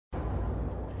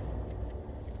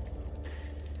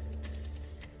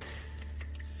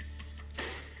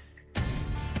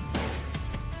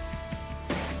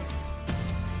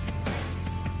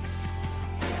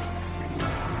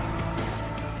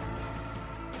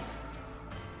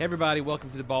Hey everybody,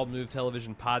 welcome to the Bald Move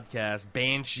Television Podcast,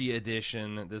 Banshee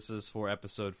Edition. This is for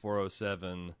episode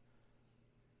 407.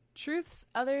 Truths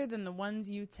other than the ones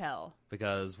you tell.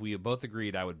 Because we both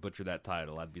agreed I would butcher that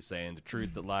title. I'd be saying the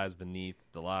truth that lies beneath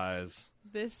the lies.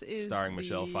 This is starring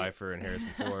Michelle Pfeiffer and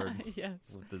Harrison Ford. Yes.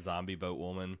 With the zombie boat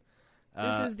woman.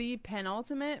 This is the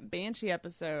penultimate Banshee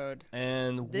episode.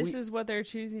 And this is what they're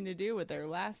choosing to do with their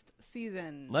last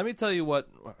season. Let me tell you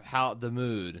how the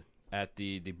mood at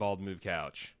the Bald Move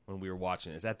couch when we were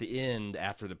watching it is at the end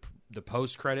after the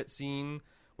post-credit scene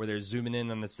where they're zooming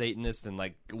in on the Satanist and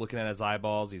like looking at his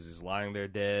eyeballs. He's just lying there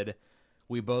dead.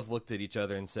 We both looked at each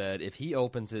other and said, if he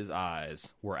opens his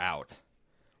eyes, we're out.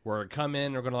 We're come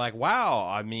in, we're going to like, wow,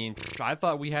 I mean, I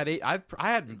thought we had 8. I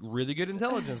had really good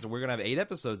intelligence, and we're going to have 8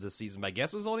 episodes this season. My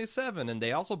guess was only 7, and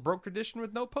they also broke tradition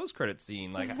with no post-credit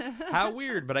scene. Like, how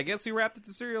weird, but I guess we wrapped it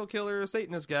the serial killer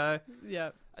Satanist guy. Yeah.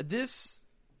 This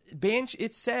Banshee,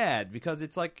 it's sad because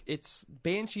it's like it's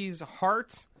Banshee's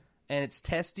heart and its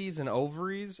testes and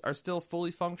ovaries are still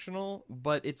fully functional,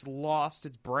 but it's lost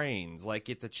its brains. Like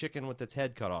it's a chicken with its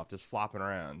head cut off, just flopping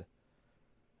around.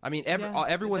 I mean,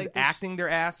 everyone's like acting their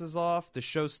asses off. The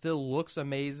show still looks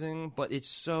amazing, but it's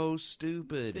so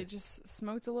stupid. They just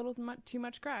smoked a little too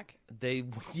much crack.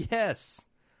 Yes,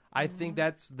 I think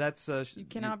that's you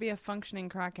cannot be a functioning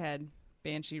crackhead.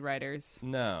 Banshee writers,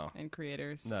 and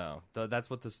creators, That's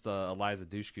what this Eliza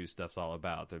Dushku stuff's all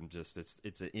about. They're just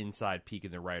it's an inside peek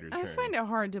in the writers' room. I find it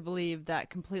hard to believe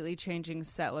that completely changing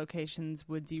set locations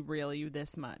would derail you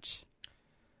this much.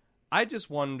 I just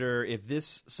wonder if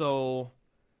this. So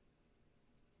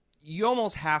you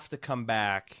almost have to come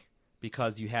back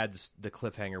because you had the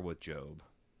cliffhanger with Job,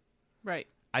 right?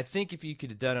 I think if you could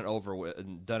have done it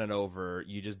over,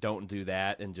 you just don't do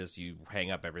that and just you hang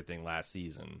up everything last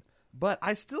season. But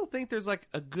I still think there's like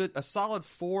a solid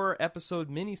 4-episode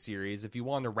miniseries if you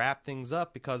want to wrap things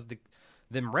up because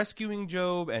them rescuing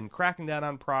Job and cracking down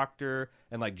on Proctor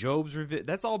and like Job's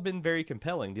that's all been very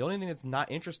compelling. The only thing that's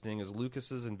not interesting is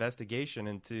Lucas's investigation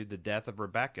into the death of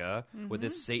Rebecca with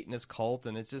this Satanist cult,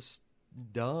 and it's just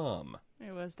dumb.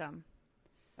 It was dumb.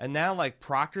 And now like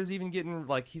Proctor's even getting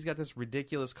like he's got this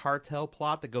ridiculous cartel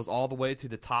plot that goes all the way to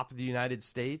the top of the United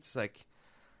States. Like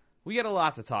we got a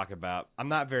lot to talk about. I'm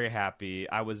not very happy.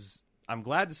 I'm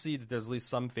glad to see that there's at least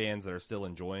some fans that are still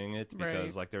enjoying it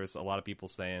because like there's a lot of people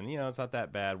saying, it's not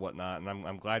that bad, whatnot, and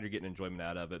I'm glad you're getting enjoyment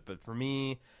out of it. But for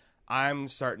me, I'm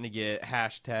starting to get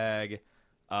hashtag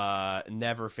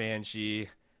never Fanshee,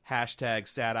 hashtag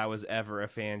sad I was ever a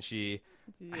Fanshee,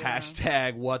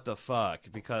 hashtag what the fuck,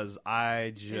 because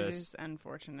I just... It is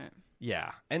unfortunate.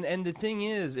 Yeah. And the thing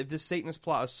is, if this Satanist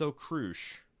plot is so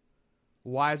crucial,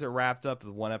 why is it wrapped up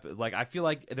with one episode? Like, I feel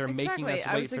like they're making us wait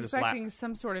for this. I was expecting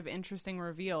some sort of interesting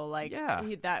reveal. Like,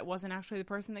 that wasn't actually the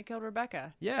person that killed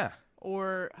Rebecca. Yeah.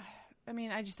 Or, I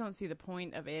mean, I just don't see the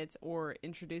point of it or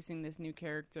introducing this new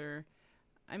character.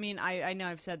 I mean, I know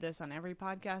I've said this on every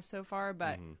podcast so far,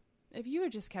 but if you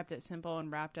had just kept it simple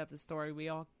and wrapped up the story we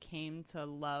all came to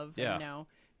love and know,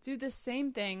 do the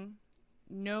same thing,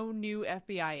 no new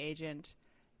FBI agent,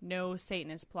 no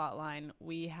Satanist plotline.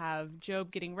 We have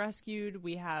Job getting rescued.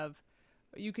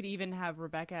 You could even have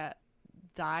Rebecca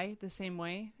die the same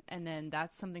way, and then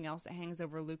that's something else that hangs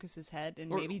over Lucas's head,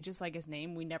 and maybe just like his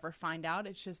name, we never find out.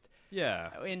 It's just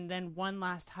and then one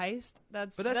last heist.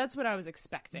 That's what I was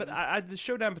expecting. But the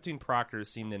showdown between Proctors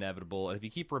seemed inevitable, and if you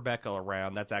keep Rebecca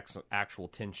around, that's actual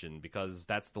tension because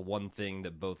that's the one thing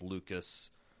that both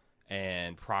Lucas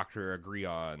and Proctor agree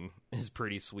on is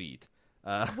pretty sweet.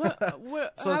 How would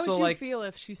you feel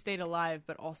if she stayed alive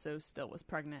but also still was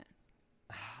pregnant?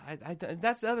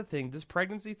 That's the other thing. This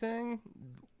pregnancy thing.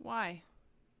 Why?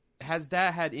 Has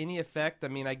that had any effect? I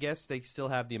mean, I guess they still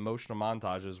have the emotional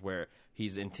montages where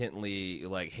he's intently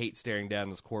like hate staring down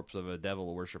this corpse of a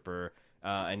devil worshiper,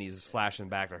 and he's flashing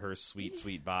back to her sweet,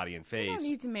 sweet body and face. You don't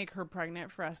need to make her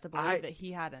pregnant for us to believe that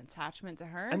he had an attachment to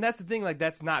her. And that's the thing. Like,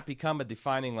 that's not become a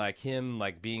defining like him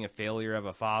like being a failure of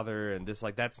a father, and this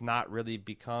like that's not really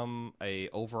become a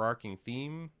overarching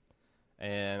theme.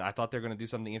 And I thought they were going to do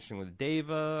something interesting with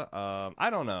Deva.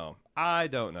 I don't know.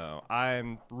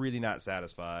 I'm really not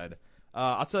satisfied.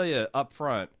 I'll tell you up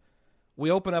front,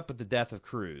 we open up with the death of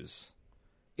Cruz.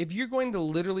 If you're going to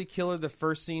literally kill her the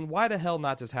first scene, why the hell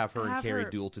not just have her and Carrie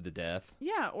duel to the death?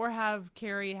 Yeah, or have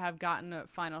Carrie have gotten a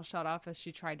final shot off as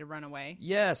she tried to run away.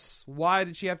 Yes. Why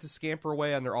did she have to scamper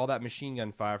away under all that machine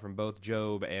gun fire from both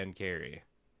Job and Carrie?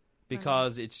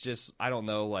 Because it's just, I don't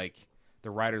know, like... The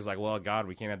writer's like, well, God,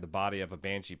 we can't have the body of a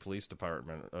Banshee police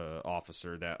department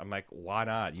officer. That I'm like, why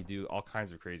not? You do all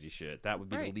kinds of crazy shit. That would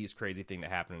be the least crazy thing that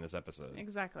happened in this episode.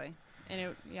 Exactly.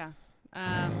 And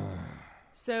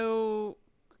So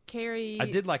Carrie. I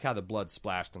did like how the blood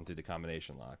splashed into the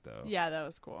combination lock, though. Yeah, that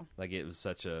was cool. Like, it was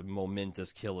such a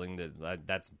momentous killing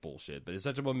that's bullshit, but it's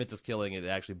such a momentous killing it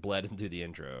actually bled into the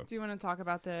intro. Do you want to talk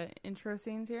about the intro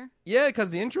scenes here? Yeah, because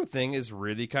the intro thing is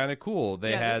really kind of cool.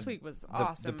 They had this week was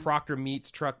awesome. The Proctor meets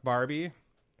Truck Barbie.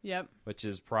 Yep. Which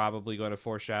is probably going to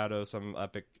foreshadow some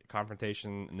epic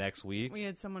confrontation next week. We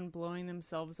had someone blowing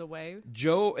themselves away.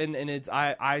 Joe, and it's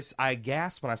I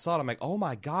gasped when I saw it. I'm like, oh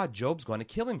my God, Job's going to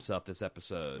kill himself this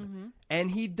episode. Mm-hmm.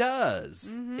 And he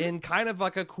does in kind of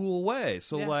like a cool way.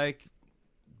 So like,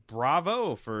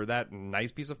 bravo for that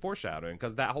nice piece of foreshadowing,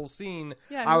 because that whole scene,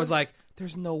 I was like,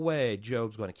 there's no way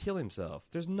Job's going to kill himself.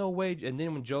 There's no way. And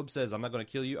then when Job says, I'm not going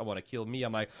to kill you, I want to kill me,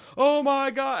 I'm like, oh my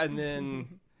God. And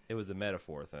then it was a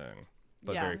metaphor thing.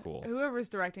 But very cool. Whoever's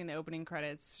directing the opening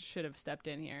credits should have stepped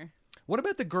in here. What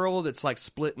about the girl that's like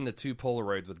split into two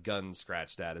Polaroids with guns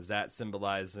scratched at? Is that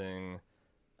symbolizing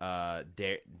Deva?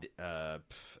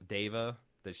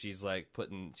 That she's like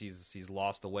she's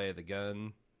lost the way of the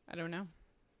gun? I don't know.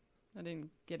 I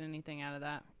didn't get anything out of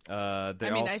that.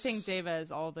 I think Deva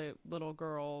is all the little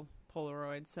girl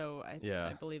Polaroids, so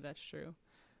I believe that's true.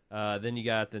 Then you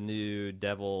got the new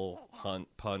Devil Hunt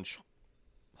Punch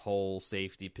hole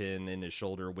safety pin in his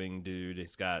shoulder wing dude.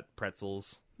 He's got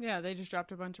pretzels. Yeah, they just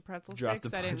dropped a bunch of pretzel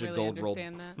sticks. I didn't really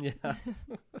understand that. Yeah.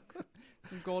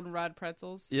 Some goldenrod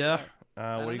pretzels. Yeah. What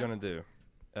are you going to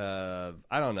do?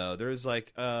 I don't know. There's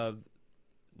like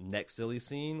next silly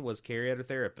scene was Carrie at her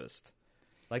therapist.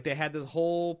 Like, they had this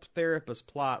whole therapist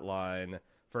plot line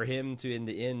for him to in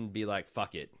the end be like,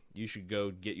 fuck it, you should go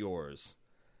get yours.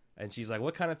 And she's like,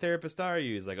 what kind of therapist are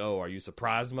you? He's like, oh, are you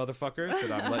surprised, motherfucker,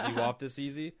 that I'm letting you off this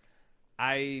easy?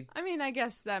 I mean, I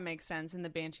guess that makes sense in the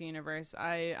Banshee universe.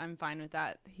 I'm fine with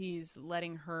that. He's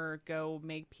letting her go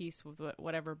make peace with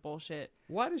whatever bullshit.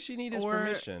 Why does she need his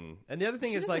permission? And the other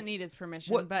thing is, like, she doesn't need his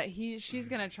permission, but she's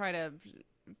going to try to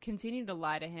continue to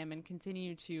lie to him and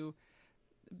continue to,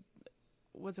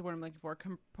 what's the word I'm looking for,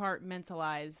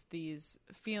 compartmentalize these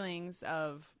feelings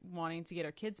of wanting to get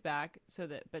her kids back,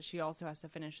 but she also has to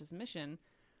finish his mission.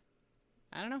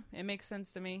 I don't know. It makes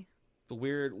sense to me. The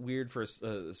weird for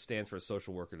stands for a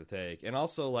social worker to take, and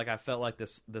also like I felt like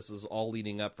this was all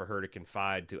leading up for her to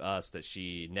confide to us that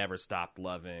she never stopped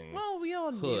loving. Well, we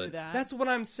all Hood. knew that. That's what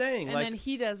I'm saying. And then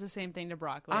he does the same thing to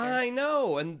Brock later. I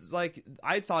know, and like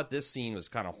I thought this scene was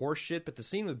kind of horseshit, but the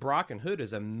scene with Brock and Hood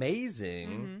is amazing.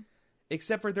 Mm-hmm.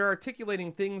 Except for they're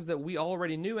articulating things that we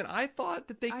already knew, and I thought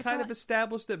that they kind of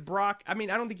established that Brock. I mean,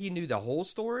 I don't think he knew the whole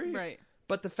story, right?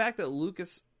 But the fact that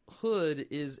Lucas Hood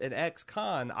is an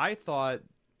ex-con, I thought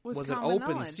was an open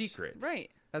knowledge. Secret.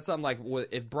 Right. That's something like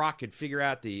if Brock could figure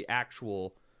out the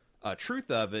actual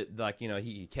truth of it, like, you know,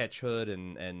 he could catch Hood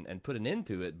and put an end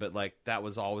to it. But like that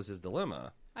was always his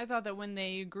dilemma. I thought that when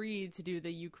they agreed to do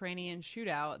the Ukrainian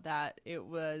shootout, that it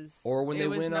was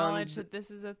knowledge that this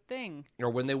is a thing, or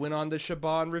when they went on the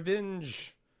Shaban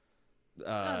revenge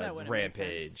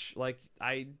rampage. Like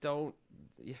I don't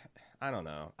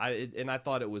know. I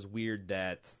thought it was weird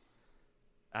that.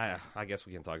 I guess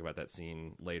we can talk about that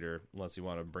scene later, unless you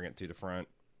want to bring it to the front.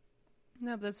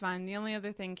 No, but that's fine. The only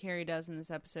other thing Carrie does in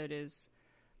this episode is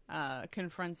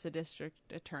confronts the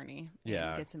district attorney.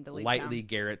 And gets him to leave lightly town.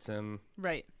 Garrett's him.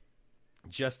 Right.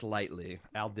 Just lightly.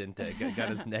 Al dente. Got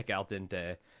his neck al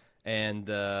dente. And,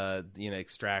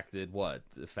 extracted what?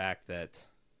 The fact that...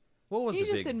 He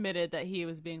just admitted that he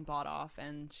was being bought off,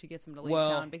 and she gets him to leave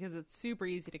town because it's super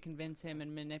easy to convince him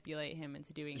and manipulate him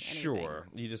into doing anything. Sure,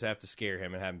 you just have to scare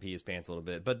him and have him pee his pants a little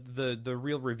bit. But the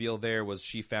real reveal there was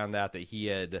she found out that he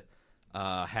had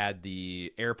had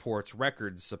the airport's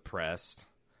records suppressed,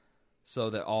 so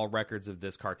that all records of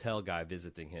this cartel guy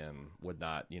visiting him would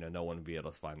not, no one would be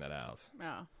able to find that out.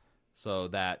 Oh. So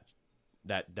that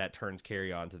turns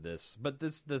Carrie on to this. But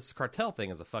this cartel thing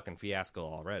is a fucking fiasco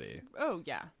already. Oh,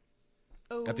 yeah.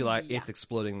 I feel like it's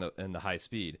exploding in the high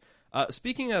speed.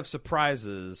 Speaking of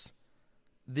surprises,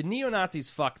 the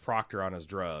neo-Nazis fucked Proctor on his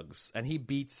drugs, and he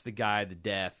beats the guy to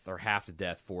death, or half to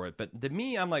death for it. But to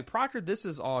me, I'm like, Proctor, this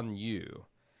is on you.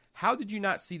 How did you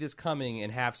not see this coming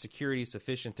and have security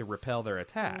sufficient to repel their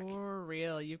attack? For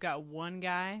real, you've got one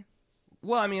guy?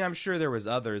 Well, I mean, I'm sure there was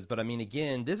others, but I mean,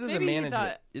 again, this is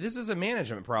This is a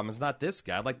management problem. It's not this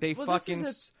guy. Like This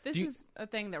is a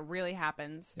thing that really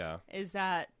happens. Yeah. Is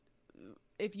that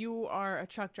if you are a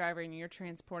truck driver and you're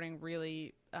transporting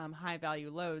really high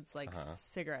value loads, like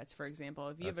cigarettes, for example,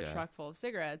 if you have a truck full of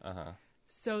cigarettes,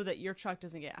 so that your truck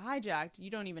doesn't get hijacked,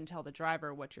 you don't even tell the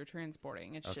driver what you're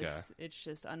transporting. It's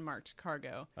just unmarked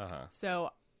cargo. So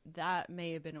that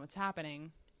may have been what's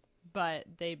happening, but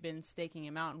they've been staking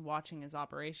him out and watching his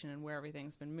operation and where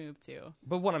everything's been moved to.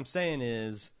 But what I'm saying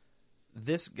is,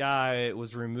 this guy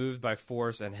was removed by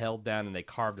force and held down, and they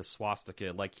carved a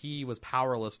swastika. Like, he was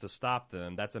powerless to stop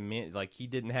them. That's like, he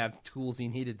didn't have tools he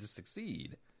needed to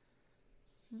succeed.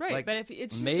 Right, Like, but if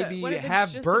it's just maybe what if it's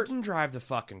have just Burton drive the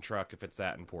fucking truck if it's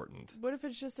that important. What if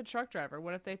it's just a truck driver?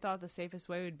 What if they thought the safest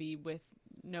way would be with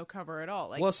no cover at all?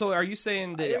 Like, Well, so are you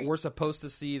saying that we're supposed to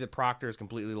see that Proctor has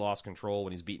completely lost control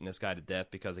when he's beating this guy to death?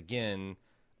 Because, again,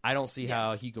 I don't see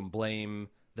how he can blame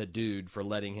the dude for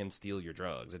letting him steal your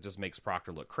drugs. It just makes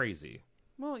Proctor look crazy.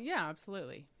 well, yeah,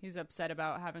 absolutely. He's upset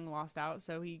about having lost out,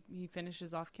 so he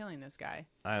finishes off killing this guy.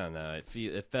 I don't know.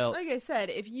 It felt... Like I said,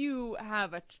 if you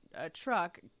have a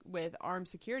truck with armed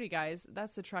security guys,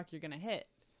 that's the truck you're going to hit.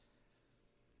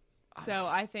 So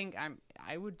I think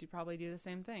I would probably do the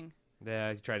same thing.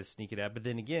 Yeah, you try to sneak it out. But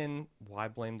then again, why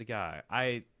blame the guy?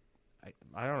 I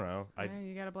don't know.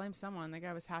 You got to blame someone. The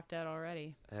guy was half dead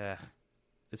already.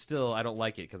 It's still, I don't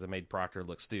like it because it made Proctor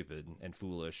look stupid and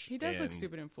foolish. He does look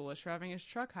stupid and foolish for having his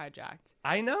truck hijacked.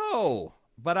 I know.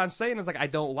 But I'm saying it's like, I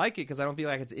don't like it because I don't feel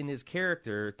like it's in his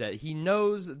character that he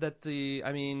knows that the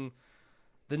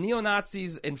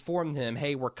neo-Nazis informed him,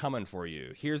 hey, we're coming for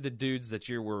you. Here's the dudes that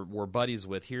we're buddies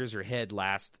with. Here's your head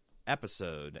last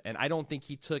episode. And I don't think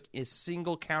he took a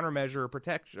single countermeasure or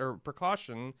protection or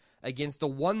precaution against the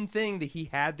one thing that he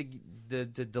had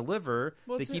to deliver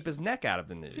to keep his neck out of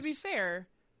the news. To be fair,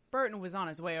 Burton was on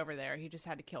his way over there. He just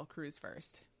had to kill Cruz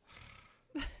first.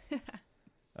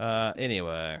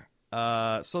 Anyway,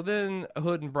 so then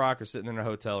Hood and Brock are sitting in a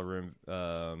hotel room,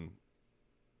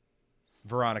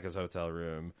 Veronica's hotel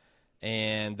room,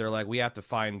 and they're like, we have to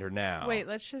find her now. Wait,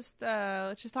 let's just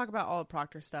talk about all the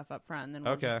Proctor stuff up front, and then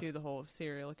we'll just do the whole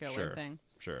serial killer thing.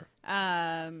 Sure.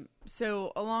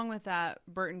 So along with that,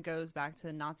 Burton goes back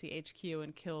to Nazi HQ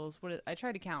and kills, I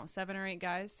tried to count, 7 or 8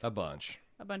 guys? A bunch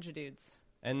of dudes.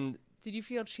 And did you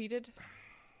feel cheated?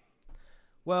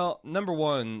 Well, number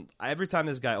one, every time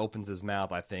this guy opens his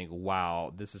mouth, I think,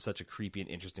 wow, this is such a creepy and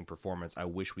interesting performance. I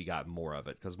wish we got more of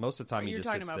it. Because most of the time he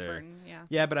just sits there. You're talking about Burton,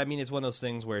 yeah. But I mean, it's one of those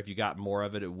things where if you got more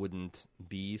of it, it wouldn't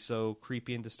be so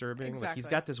creepy and disturbing. Exactly. Like, he's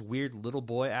got this weird little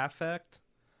boy affect.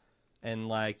 And,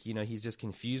 like, you know, he's just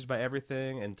confused by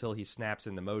everything until he snaps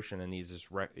into motion and he's just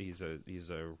he's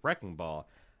a wrecking ball.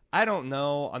 I don't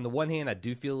know. On the one hand, I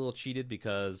do feel a little cheated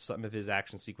because some of his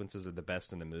action sequences are the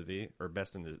best in the movie or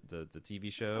best in the TV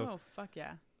show. Oh, fuck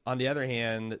yeah. On the other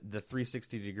hand, the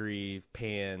 360-degree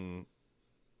pan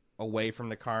away from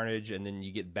the carnage and then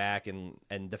you get back and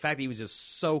the fact that he was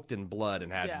just soaked in blood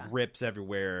and had rips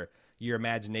everywhere, your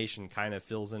imagination kind of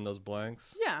fills in those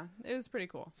blanks. Yeah, it was pretty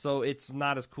cool. So it's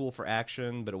not as cool for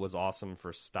action, but it was awesome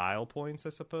for style points, I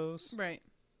suppose. Right.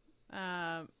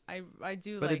 I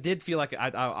do, but it did feel like I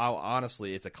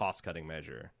honestly, it's a cost cutting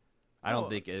measure. I don't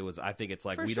think it was. I think it's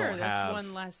like for we sure, don't that's have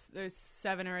one less. There's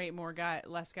 7 or 8 more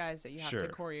less guys that you have to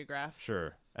choreograph.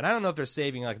 Sure, and I don't know if they're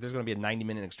saving. Like, there's going to be a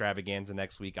 90-minute extravaganza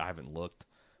next week. I haven't looked,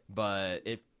 but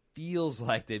it feels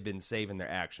like they've been saving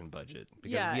their action budget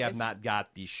because we have not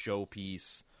got the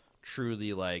showpiece,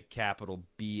 truly like capital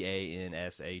BANSHEE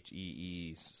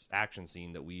action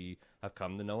scene that we have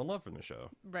come to know and love from the show.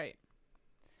 Right.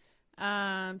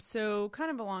 So kind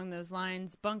of along those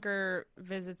lines, Bunker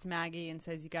visits Maggie and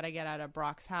says, you got to get out of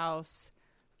Brock's house.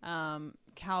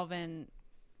 Calvin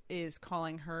is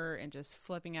calling her and just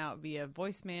flipping out via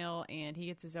voicemail, and he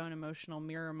gets his own emotional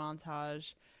mirror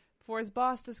montage before his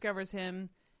boss discovers him,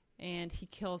 and he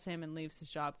kills him and leaves his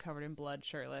job covered in blood,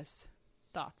 shirtless.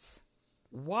 Thoughts?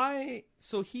 Why?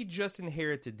 So he just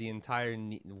inherited the entire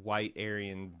white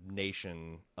Aryan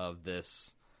nation of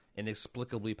this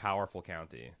inexplicably powerful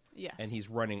county. Yes. And he's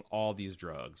running all these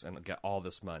drugs and got all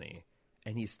this money,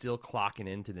 and he's still clocking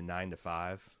into the 9 to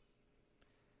 5.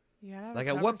 Yeah. Like,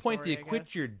 at what point do you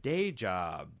quit your day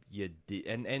job?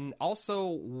 And also,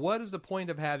 what is the point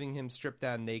of having him strip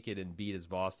down naked and beat his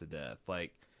boss to death?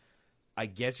 Like, I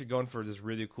guess you're going for this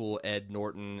really cool Ed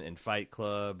Norton in Fight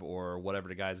Club or whatever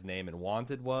the guy's name in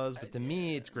Wanted was, but to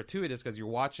me, it's gratuitous because you're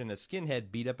watching a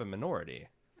skinhead beat up a minority.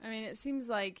 I mean, it seems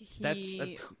like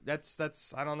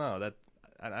that's I don't know.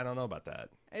 I don't know about that.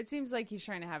 It seems like he's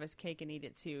trying to have his cake and eat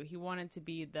it too. He wanted to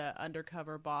be the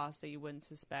undercover boss that you wouldn't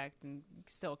suspect and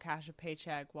still cash a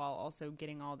paycheck while also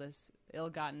getting all this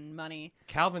ill-gotten money.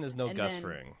 Calvin is Gus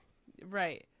Fring.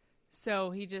 Right.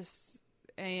 So he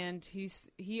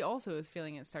also is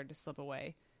feeling it start to slip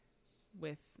away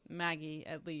with Maggie,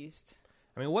 at least.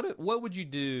 I mean, what would you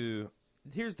do?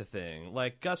 Here's the thing.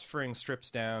 Like, Gus Fring strips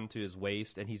down to his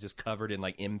waist and he's just covered in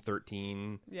like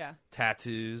M13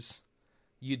 tattoos.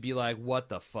 You'd be like, what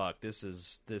the fuck? This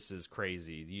is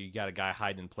crazy. You got a guy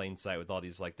hiding in plain sight with all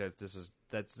these, like,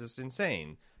 that's just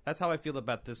insane. That's how I feel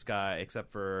about this guy,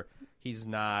 except for he's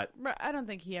not. But I don't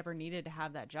think he ever needed to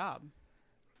have that job.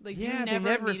 Like, Yeah, you they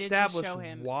never needed established to show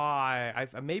him. why.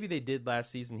 Maybe they did last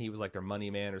season. He was like their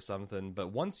money man or something.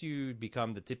 But once you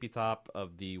become the tippy top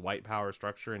of the white power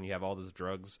structure and you have all these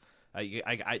drugs,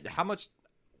 how much?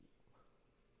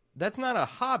 That's not a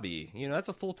hobby. That's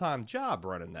a full-time job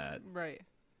running that. Right.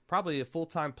 Probably a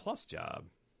full-time plus job.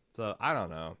 So I don't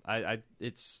know. I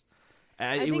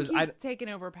think he's taken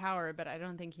over power, but I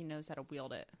don't think he knows how to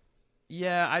wield it.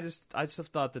 Yeah, I just have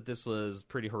thought that this was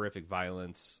pretty horrific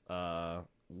violence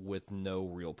with no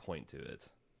real point to it.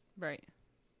 Right.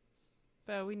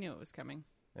 But we knew it was coming.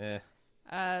 Eh.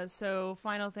 So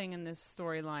final thing in this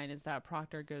storyline is that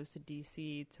Proctor goes to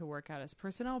DC to work out his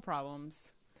personnel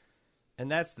problems.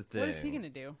 And that's the thing. What is he going to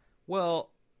do? Well,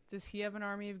 does he have an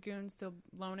army of goons to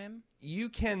loan him? You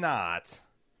cannot,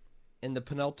 in the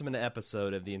penultimate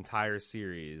episode of the entire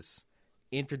series,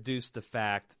 introduce the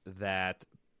fact that,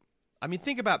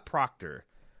 think about Proctor.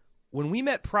 When we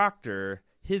met Proctor,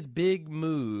 his big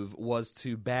move was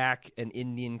to back an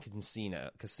Indian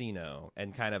casino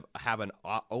and kind of have an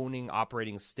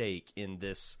operating stake in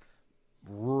this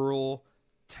rural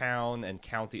town and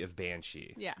county of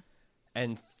Banshee. Yeah.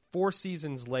 And 4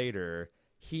 seasons later,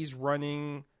 he's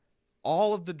running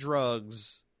all of the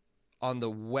drugs on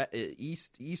the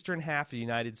eastern half of the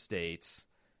United States,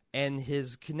 and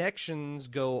his connections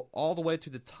go all the way to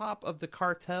the top of the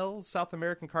cartels, South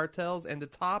American cartels, and the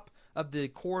top of the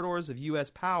corridors of U.S.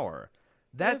 power.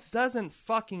 That doesn't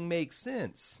fucking make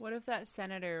sense. What if that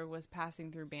senator was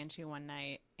passing through Banshee one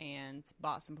night and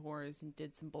bought some whores and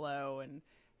did some blow and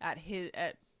at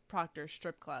Proctor's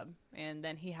strip club, and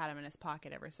then he had him in his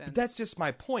pocket ever since? But that's just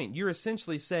my point. You're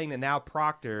essentially saying that now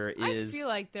Proctor is... I feel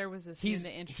like there was a scene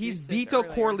to introduce he's this Vito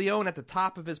earlier. Corleone at the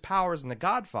top of his powers in The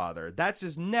Godfather. That's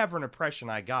just never an impression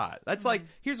I got. That's like,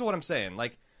 here's what I'm saying.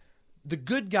 Like, the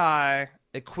good guy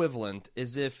equivalent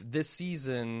is if this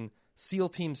season SEAL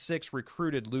Team 6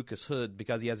 recruited Lucas Hood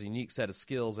because he has a unique set of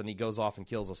skills and he goes off and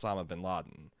kills Osama bin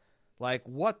Laden. Like,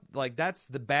 what? Like, that's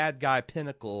the bad guy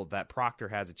pinnacle that Proctor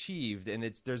has achieved, and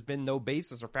there's been no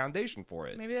basis or foundation for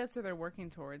it. Maybe that's what they're working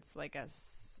towards, like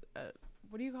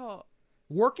what do you call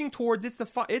working towards? It's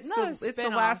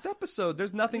the last episode.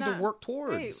 There's nothing to work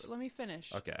towards. Hey, let me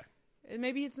finish. Okay.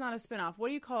 Maybe it's not a spinoff. What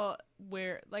do you call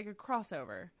where, like, a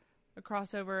crossover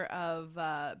of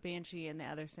Banshee and the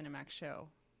other Cinemax show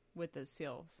with the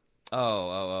SEALs?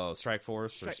 Oh, Strike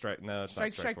Force or Strike? No, it's not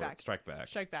Strike Force. Back. Strike Back.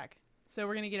 Strike Back. So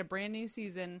we're gonna get a brand new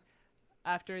season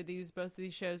after both of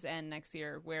these shows end next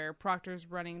year, where Proctor's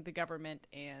running the government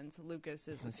and Lucas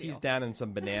is a SEAL. He's down in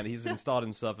some banana. He's installed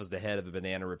himself as the head of the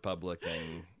Banana Republic,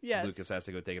 and yes. Lucas has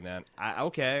to go take him down.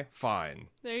 Okay, fine.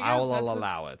 There you go. I will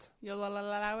allow it. You'll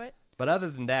allow it. But other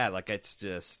than that, like, it's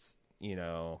just,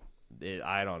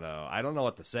 I don't know. I don't know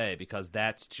what to say, because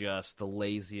that's just the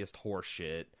laziest horse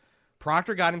shit.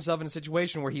 Proctor got himself in a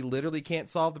situation where he literally can't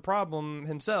solve the problem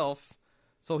himself.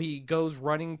 So he goes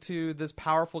running to this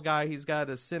powerful guy. He's got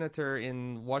a senator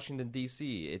in Washington,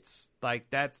 D.C. It's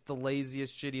like, that's the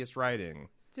laziest, shittiest writing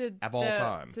of all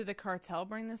time. Did the cartel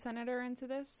bring the senator into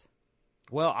this?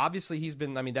 Well, obviously he's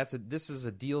been, this is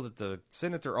a deal that the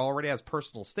senator already has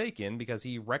personal stake in, because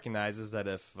he recognizes that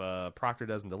if Proctor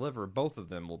doesn't deliver, both of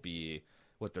them will be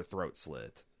with their throat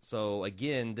slit. So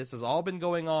again, this has all been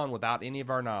going on without any of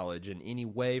our knowledge and any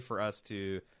way for us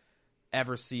to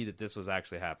ever see that this was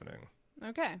actually happening.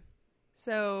 Okay.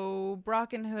 So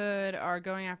Brock and Hood are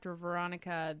going after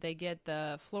Veronica. They get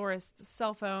the florist's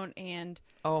cell phone, and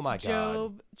oh my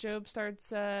God, Job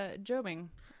starts jobbing.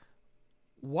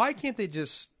 Why can't they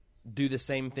just do the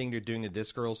same thing they're doing to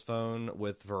this girl's phone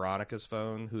with Veronica's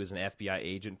phone, who is an FBI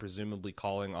agent, presumably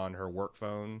calling on her work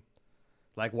phone?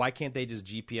 Like, why can't they just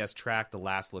GPS track the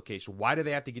last location? Why do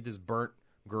they have to get this burnt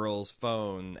girl's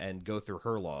phone and go through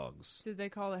her logs? Did they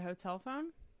call a hotel phone?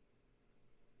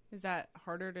 Is that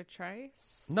harder to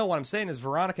trace? No, what I'm saying is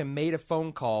Veronica made a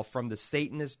phone call from the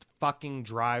Satanist fucking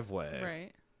driveway.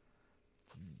 Right.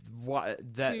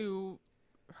 What, to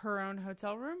her own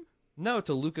hotel room? No,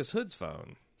 to Lucas Hood's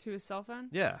phone. To his cell phone?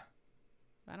 Yeah.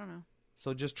 I don't know.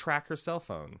 So just track her cell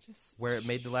phone, where it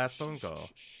made the last phone call.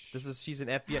 She's an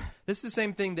FBI. This is the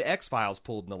same thing the X-Files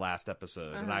pulled in the last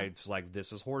episode, and I was like,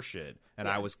 this is horseshit. And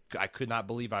yeah. I could not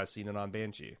believe I was seeing it on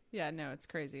Banshee. Yeah, no, it's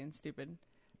crazy and stupid.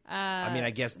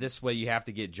 I guess this way you have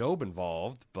to get Job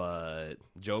involved, but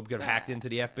Job got hacked into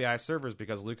the FBI servers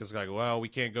because Lucas is like, well, we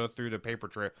can't go through the paper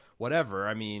trail, whatever.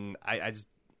 I mean, I just,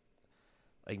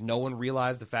 like, no one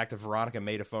realized the fact that Veronica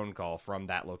made a phone call from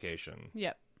that location.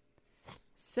 Yep.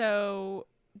 So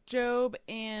Job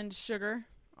and Sugar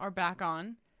are back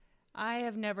on. I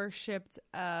have never shipped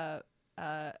a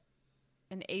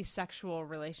an asexual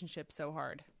relationship so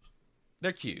hard.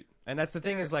 They're cute, and that's the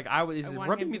thing is like it's want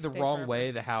rubbing him me to the stay wrong forever.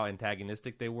 way how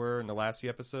antagonistic they were in the last few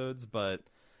episodes. But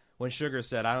when Sugar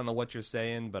said, "I don't know what you're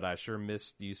saying, but I sure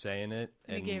missed you saying it,"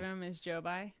 And he gave him his Joe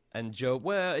bye. and Joe,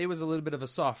 well, it was a little bit of a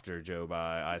softer Joe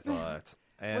bye, I thought,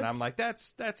 and I'm like,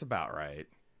 that's about right.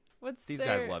 These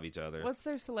guys love each other. What's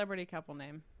their celebrity couple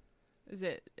name? Is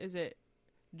it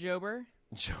Jober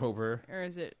Jober, or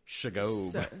is it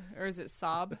Shagob, or is it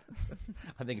Sob?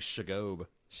 I think Shagob.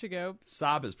 Shagob.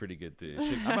 Sob is pretty good too.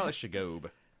 How about like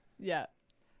Shagob? Yeah.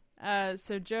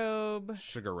 So Job.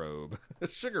 Sugarobe.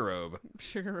 Sugarobe.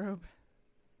 Sugarobe.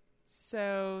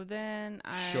 So then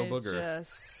I Showbooger.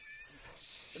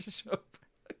 just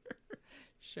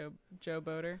Joe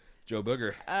Boater. Joe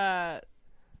Booger.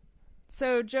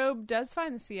 So Job does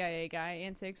find the CIA guy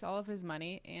and takes all of his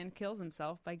money and kills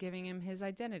himself by giving him his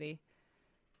identity.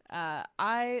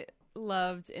 I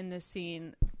loved in this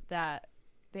scene that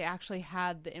they actually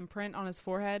had the imprint on his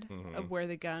forehead of where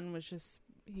the gun was just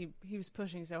he was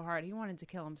pushing so hard. He wanted to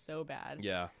kill him so bad.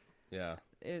 Yeah.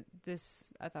 I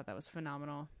thought that was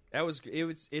phenomenal.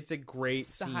 It's a great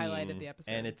It's the scene, highlight of the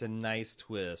episode. and it's a nice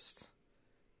twist.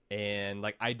 And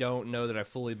like I don't know that I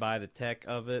fully buy the tech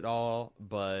of it all,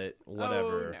 but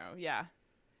whatever. Oh no, yeah.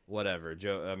 Whatever,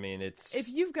 Joe. I mean, it's If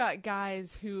you've got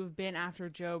guys who've been after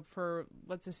Job for,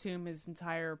 let's assume, his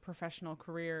entire professional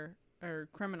career or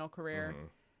criminal career,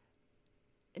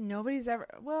 nobody's ever.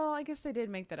 Well, I guess they did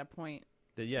make that a point.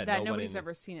 that Nobody's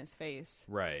ever seen his face.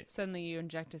 Right. Suddenly, you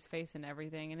inject his face and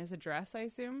everything, and his address, I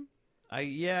assume.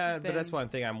 But that's why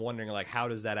I'm wondering, like, how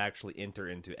does that actually enter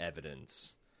into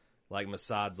evidence? Like,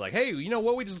 Mossad's like, hey, you know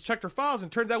what? We just checked our files,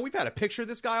 and it turns out we've had a picture of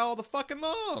this guy all the fucking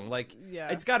long. Like, Yeah.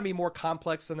 it's got to be more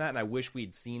complex than that, and I wish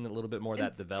we'd seen a little bit more of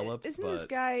that developed. Isn't but this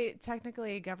guy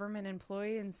technically a government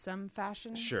employee in some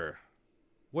fashion? Sure.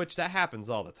 Which that happens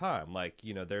all the time. Like,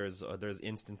 you know, there's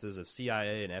instances of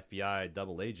CIA and FBI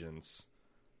double agents.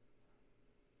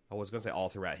 I was going to say all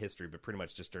throughout history, but pretty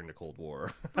much just during the Cold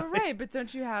War. But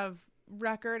don't you have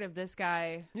record of this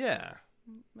guy? Yeah.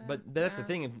 But that's the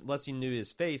thing. Unless you knew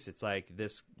his face, it's like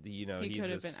this. You know, He he's could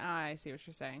have this, been. I see what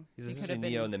you're saying. He's He could essentially have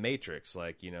been. Neo in the Matrix.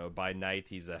 Like, you know, by night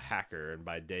he's a hacker, and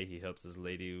by day he helps his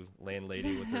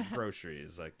landlady with her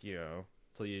groceries. Like, you know,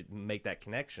 so you make that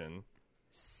connection.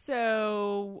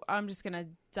 So I'm just gonna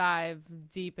dive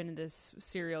deep into this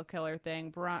serial killer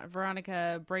thing.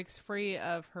 Veronica breaks free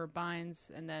of her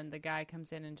binds, and then the guy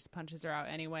comes in and just punches her out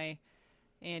anyway.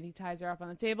 And he ties her up on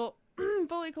the table,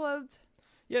 fully clothed.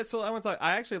 Yeah, so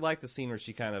I actually like the scene where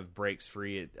she kind of breaks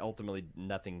free. Ultimately,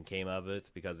 nothing came of it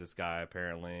because this guy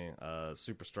apparently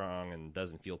super strong and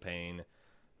doesn't feel pain.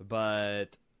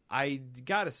 But I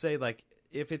gotta say, like,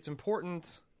 if it's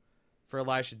important for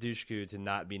Elisha Dushku to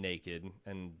not be naked,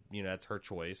 and you know that's her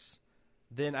choice,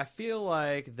 then I feel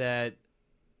like that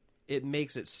it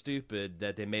makes it stupid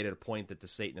that they made it a point that the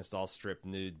Satanists all stripped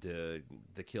nude to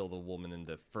kill the woman in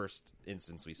the first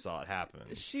instance we saw it happen.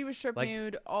 She was stripped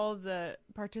nude. All the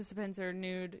participants are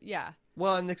nude. Yeah.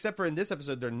 Well, and except for in this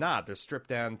episode, they're not. They're stripped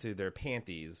down to their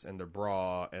panties and their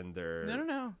bra and their...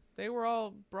 No. They were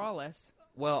all braless.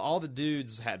 Well, all the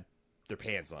dudes had their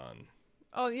pants on.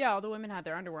 Oh, yeah, all the women had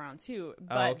their underwear on, too.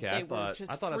 But they were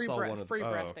just free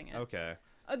breasting it. Okay.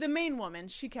 The main woman,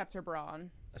 she kept her bra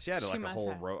on. She had like a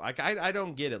whole row. I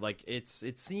don't get it. Like it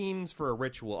seems for a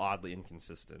ritual oddly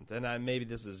inconsistent, and maybe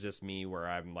this is just me where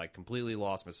I'm like completely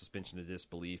lost my suspension of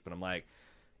disbelief. But I'm like,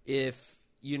 if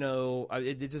you know,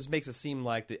 it just makes it seem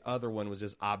like the other one was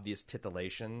just obvious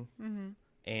titillation,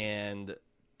 and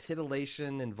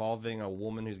titillation involving a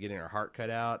woman who's getting her heart cut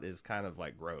out is kind of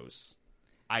like gross.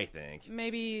 I think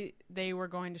maybe they were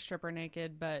going to strip her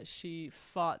naked, but she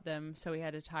fought them, so he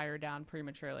had to tie her down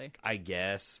prematurely. I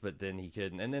guess, but then he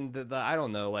couldn't. And then the I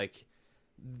don't know, like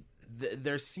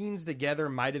their scenes together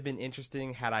might have been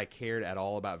interesting had I cared at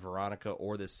all about Veronica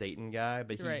or the Satan guy.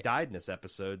 But he died in this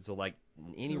episode, so like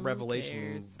any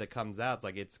revelation that comes out, it's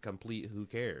like it's complete. Who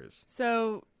cares?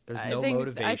 So. There's no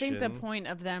motivation. I think the point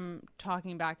of them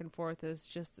talking back and forth is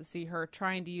just to see her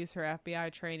trying to use her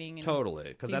FBI training. And totally,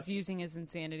 because that's using his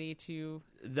insanity to.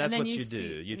 That's what you do.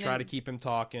 You try to keep him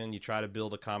talking. You try to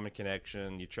build a common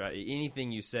connection. You try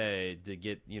anything you say to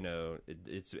get you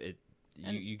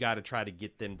got to try to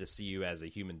get them to see you as a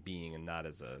human being and not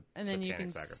as a and then satanic you can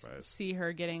sacrifice. See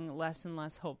her getting less and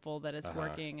less hopeful that it's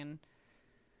working, and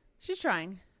she's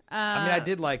trying. I mean, I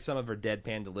did like some of her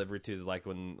deadpan delivery too, like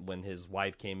when his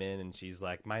wife came in and she's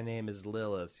like, "My name is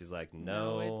Lilith." She's like,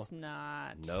 "No, it's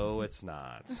not. No, it's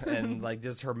not." And like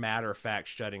just her matter of fact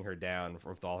shutting her down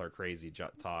with all her crazy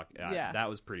talk. Yeah, that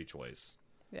was pretty choice.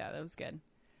 Yeah, that was good.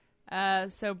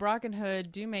 So Brock and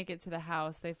Hood do make it to the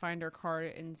house. They find her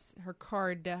card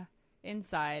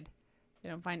inside. They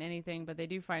don't find anything, but they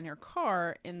do find her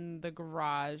car in the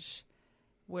garage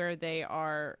where they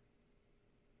are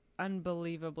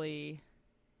unbelievably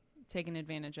taken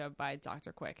advantage of by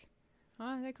Dr. Quick.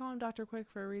 They call him Dr. Quick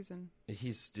for a reason.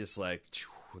 He's just like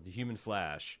the human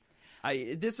Flash.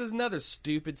 This is another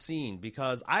stupid scene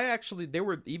because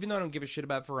even though I don't give a shit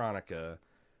about Veronica,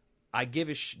 I give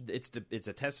it's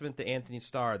a testament to Anthony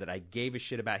Starr that I gave a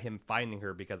shit about him finding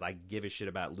her because I give a shit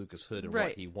about Lucas Hood and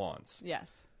what he wants.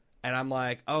 Yes. And I'm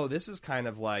like, oh, this is kind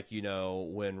of like,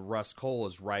 when Russ Cole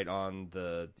is right on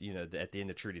at the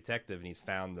end of True Detective and he's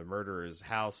found the murderer's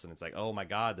house and it's like, oh my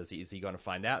God, is he going to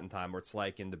find out in time? Or it's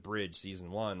like in The Bridge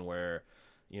season 1 where,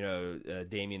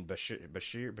 Damien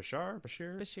Bashir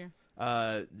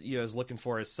is looking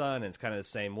for his son, and it's kind of the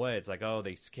same way. It's like, oh,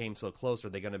 they came so close. Are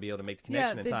they going to be able to make the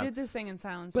connection in time? Yeah, they did this thing in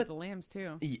Silence of the Lambs,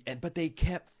 too. But they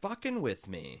kept fucking with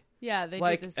me. Yeah, they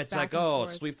did this it's like, oh,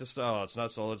 sweep the stuff. Oh, it's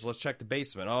not so. Let's check the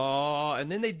basement. Oh, and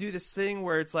then they do this thing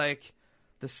where it's like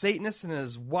the Satanist and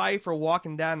his wife are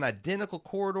walking down an identical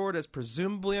corridor that's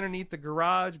presumably underneath the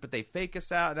garage, but they fake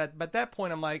us out. But at that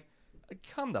point, I'm like,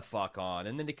 come the fuck on.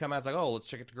 And then they come out, it's like, oh, let's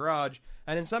check at the garage.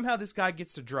 And then somehow this guy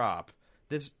gets to drop.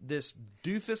 This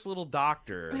doofus little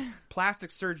doctor, plastic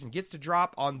surgeon, gets to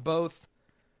drop on both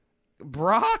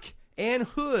Brock and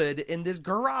Hood in this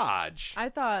garage. I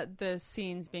thought the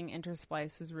scenes being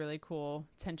interspliced was really cool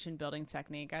tension building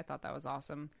technique. I thought that was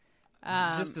awesome.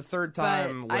 Just the third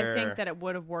time but where I think that it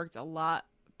would have worked a lot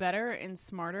better and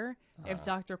smarter if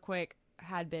Dr. Quick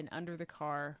had been under the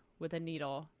car with a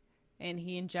needle and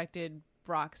he injected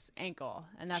Brock's ankle,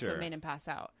 and that's what made him pass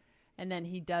out. And then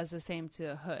he does the same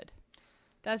to Hood.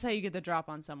 That's how you get the drop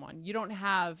on someone. You don't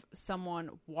have someone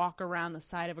walk around the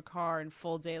side of a car in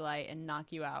full daylight and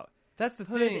knock you out. That's the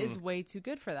Hood thing. Hood is way too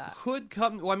good for that.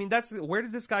 Where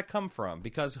did this guy come from?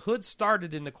 Because Hood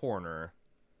started in the corner,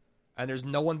 and there's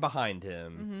no one behind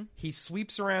him. Mm-hmm. He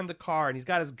sweeps around the car, and he's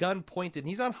got his gun pointed, and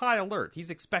he's on high alert. He's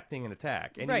expecting an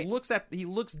attack. And he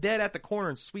looks dead at the corner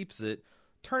and sweeps it,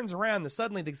 turns around, and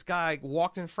suddenly this guy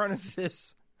walked in front of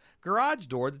this garage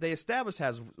door that they established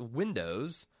has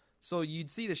windows. So you'd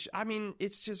see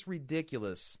it's just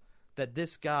ridiculous that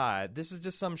this is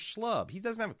just some schlub. He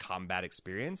doesn't have a combat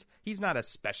experience. He's not a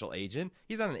special agent.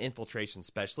 He's not an infiltration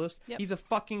specialist. Yep. He's a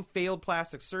fucking failed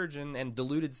plastic surgeon and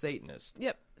deluded Satanist.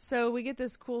 Yep. So we get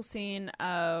this cool scene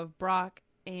of Brock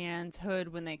and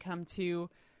Hood when they come to,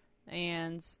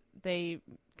 and they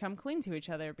come clean to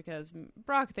each other because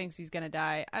Brock thinks he's going to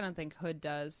die. I don't think Hood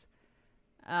does.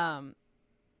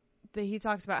 He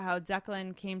talks about how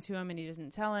Declan came to him and he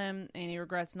didn't tell him, and he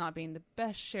regrets not being the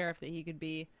best sheriff that he could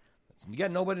be. You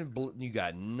got no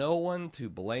one to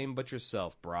blame but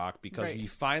yourself, Brock, because you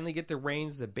finally get the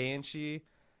reins of the Banshee,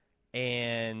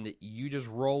 and you just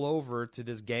roll over to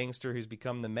this gangster who's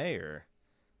become the mayor.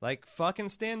 Like, fucking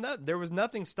stand up. There was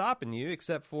nothing stopping you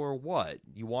except for what?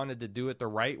 You wanted to do it the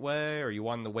right way, or you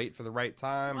wanted to wait for the right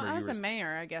time? Well, as the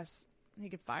mayor, I guess he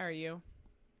could fire you,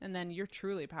 and then you're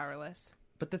truly powerless.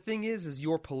 But the thing is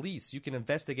you're police. You can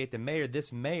investigate the mayor.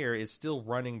 This mayor is still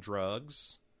running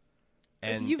drugs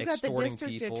and if you've got the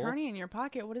district people. Attorney in your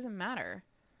pocket, what does it matter?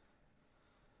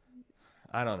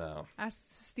 I don't know. Ask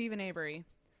Stephen Avery.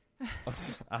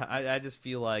 I just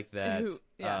feel like that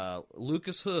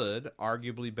Lucas Hood,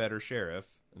 arguably better sheriff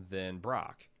than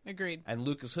Brock. Agreed. And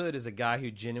Lucas Hood is a guy who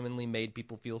genuinely made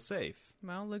people feel safe.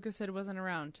 Well, Lucas Hood wasn't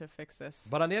around to fix this.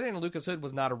 But on the other hand, Lucas Hood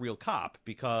was not a real cop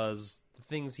because the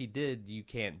things he did you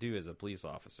can't do as a police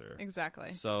officer. Exactly.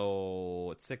 So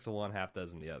it's 6 of one, half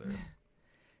dozen the other.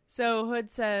 So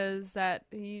Hood says that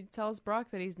he tells Brock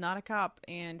that he's not a cop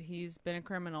and he's been a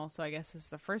criminal. So I guess this is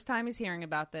the first time he's hearing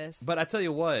about this. But I tell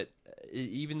you what,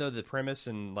 even though the premise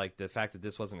and like the fact that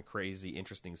this wasn't a crazy,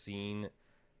 interesting scene,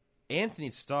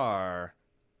 Anthony Starr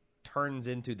turns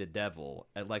into the devil.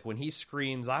 Like when he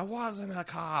screams, "I wasn't a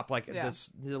cop!" Like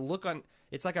the look on,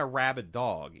 it's like a rabid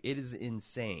dog. It is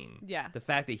insane. Yeah. The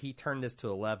fact that he turned this to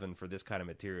 11 for this kind of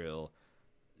material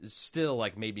still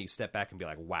like made me step back and be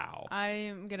like, wow.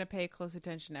 I'm gonna pay close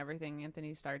attention to everything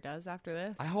Anthony Starr does after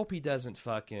this. I hope he doesn't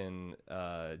fucking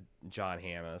John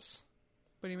Hamm us.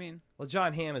 What do you mean? Well,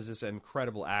 John Hamm is this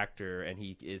incredible actor, and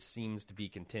he seems to be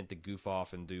content to goof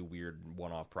off and do weird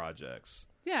one-off projects.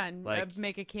 Yeah, and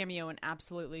make a cameo in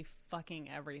absolutely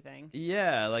fucking everything.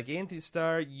 Yeah, like Anthony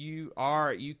Starr, you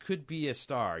could be a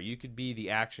star. You could be the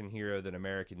action hero that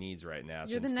America needs right now.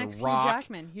 You're since the next Hugh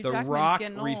Jackman. Hugh The Jackman's Rock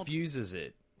getting old. refuses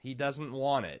it. He doesn't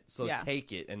want it. So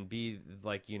take it and be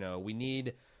like, we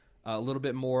need a little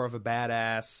bit more of a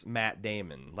badass Matt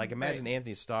Damon. Like, imagine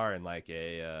Anthony Starr in like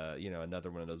a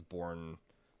another one of those Bourne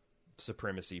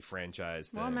Supremacy franchise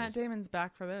things. Well, Matt Damon's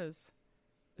back for those.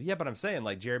 Yeah, but I'm saying,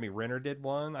 like, Jeremy Renner did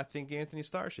one. I think Anthony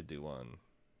Starr should do one.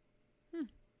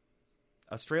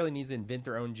 Australia needs to invent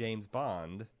their own James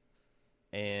Bond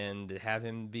and have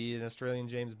him be an Australian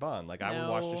James Bond. Like, I would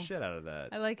watch the shit out of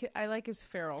that. I like his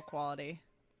feral quality.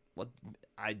 What?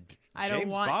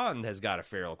 James Bond has got a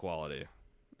feral quality.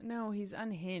 No, he's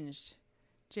unhinged.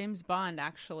 James Bond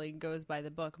actually goes by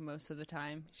the book most of the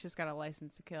time. He's just got a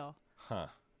license to kill. Huh.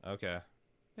 Okay.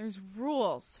 There's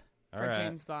rules for right.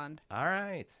 James Bond. All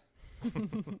right.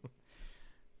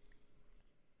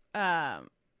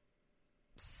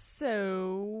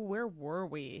 So where were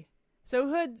we? So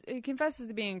Hood confesses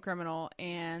to being a criminal,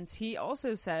 and he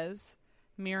also says,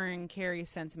 mirroring Carrie's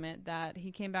sentiment, that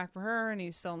he came back for her and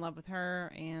he's still in love with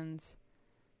her, and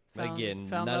fell in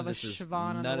love with Siobhan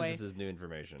on the way. None of this is new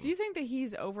information. Do you think that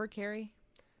he's over Carrie?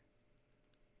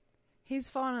 He's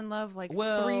fallen in love like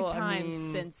 3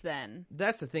 times since then.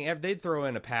 That's the thing. They'd throw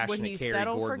in a passionate Carrie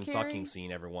Gordon Carrie? fucking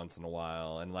scene every once in a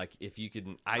while, and like if you could,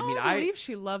 I believe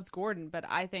she loved Gordon, but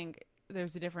I think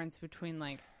there's a difference between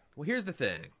like. Well, here's the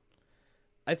thing.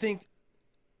 I think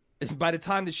by the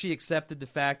time that she accepted the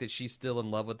fact that she's still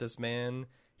in love with this man,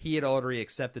 he had already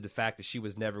accepted the fact that she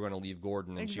was never going to leave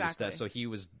Gordon, and so he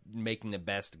was making the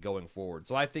best going forward.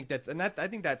 So I think I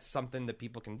think that's something that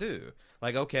people can do.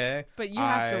 Like, okay, but you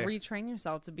have to retrain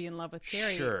yourself to be in love with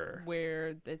Carrie. Sure.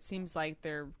 Where it seems like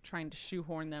they're trying to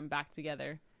shoehorn them back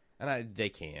together. And they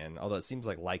can, although it seems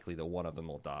like likely that one of them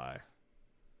will die.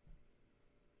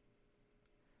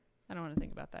 I don't want to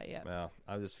think about that yet. Well,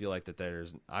 I just feel like that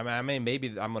there's. I mean, maybe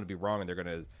I'm going to be wrong, and they're going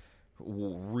to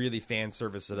really fan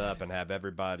service it up and have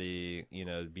everybody,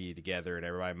 be together and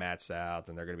everybody match out,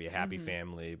 and they're going to be a happy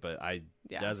family. But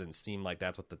doesn't seem like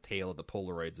that's what the tale of the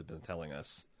Polaroids have been telling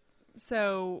us.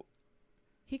 So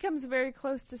he comes very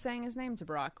close to saying his name to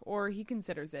Brock, or he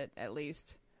considers it at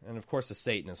least. And of course, the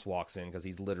Satanist walks in because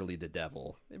he's literally the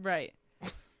devil. Right.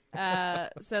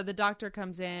 So the doctor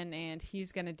comes in and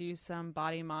he's going to do some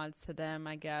body mods to them,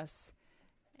 I guess.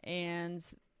 And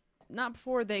not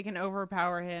before they can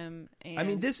overpower him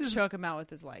and choke him out with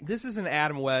his legs. This is an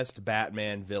Adam West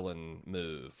Batman villain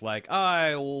move. Like,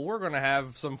 we're going to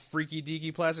have some freaky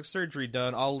deaky plastic surgery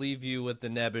done. I'll leave you with the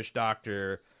nebbish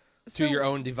doctor to your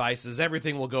own devices.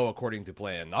 Everything will go according to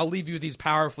plan. I'll leave you these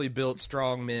powerfully built,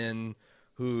 strong men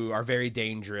who are very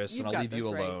dangerous, and I'll leave you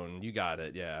alone. Right. You got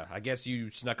it, yeah. I guess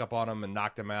you snuck up on him and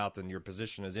knocked him out, and your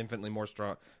position is infinitely more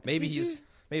strong. Maybe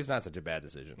it's not such a bad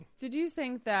decision. Did you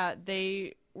think that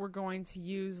they were going to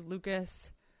use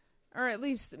Lucas, or at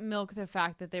least milk the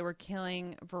fact that they were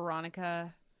killing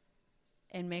Veronica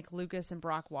and make Lucas and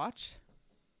Brock watch?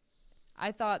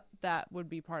 I thought that would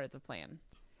be part of the plan.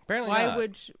 Apparently Why not.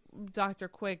 would Dr.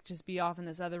 Quick just be off in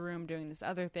this other room doing this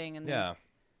other thing? And yeah.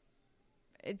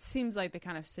 It seems like the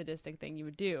kind of sadistic thing you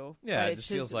would do. Yeah, but it just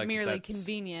feels like merely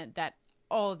convenient that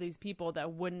all of these people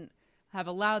that wouldn't have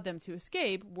allowed them to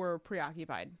escape were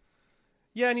preoccupied.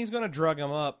 Yeah, and he's going to drug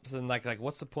them up. So like,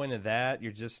 what's the point of that?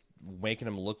 You're just making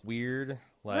them look weird.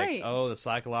 Like, right. The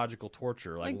psychological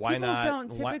torture. Like why people not? People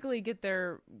don't typically get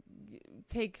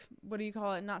take, what do you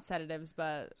call it? Not sedatives,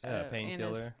 but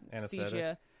painkiller,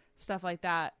 anesthesia, stuff like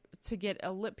that to get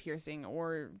a lip piercing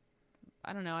or.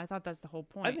 I don't know. I thought that's the whole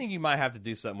point. I think you might have to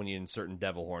do something when you insert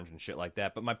devil horns and shit like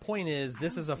that. But my point is,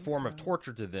 this is a form of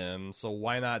torture to them. So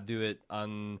why not do it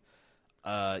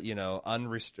undrugged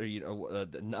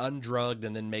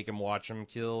and then make him watch him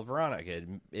kill Veronica?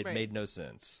 It made no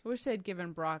sense. I wish they'd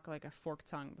given Brock like a forked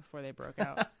tongue before they broke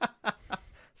out.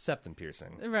 Septum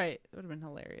piercing. Right. It would have been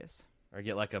hilarious. Or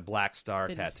get like a black star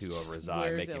tattoo over his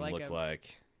eye, make him look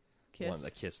like. Kiss.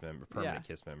 A Kiss member, permanent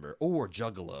Kiss member, or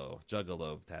Juggalo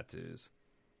tattoos.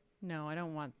 No, I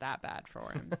don't want that bad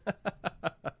for him.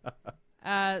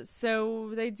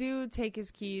 So they do take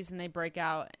his keys and they break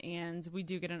out, and we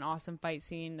do get an awesome fight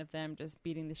scene of them just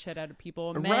beating the shit out of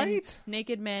people.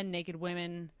 Naked men, naked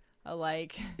women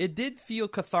alike. It did feel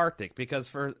cathartic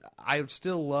because I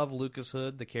still love Lucas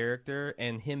Hood, the character,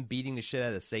 and him beating the shit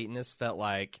out of Satanists felt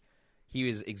like he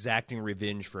was exacting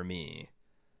revenge for me.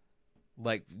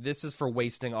 Like, this is for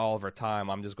wasting all of our time.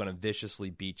 I'm just going to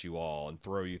viciously beat you all and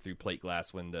throw you through plate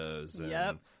glass windows.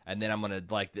 And then I'm going to,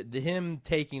 like, him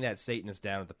taking that Satanist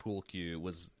down at the pool cue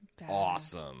was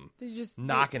awesome.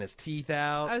 Knocking his teeth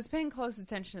out. I was paying close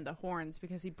attention to the horns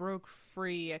because he broke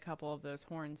free a couple of those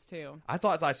horns, too. I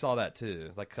thought I saw that,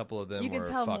 too. Like, a couple of them were fucked up. You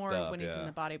can tell more when he's in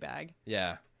the body bag.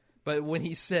 Yeah. But when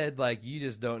he said, like, you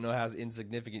just don't know how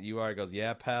insignificant you are, he goes,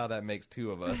 yeah, pal, that makes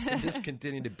two of us. And just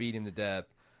continue to beat him to death.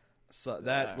 So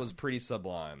that was pretty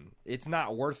sublime. It's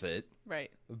not worth it, Right.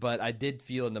 but I did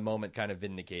feel in the moment kind of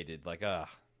vindicated. Like, it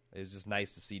was just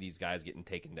nice to see these guys getting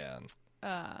taken down.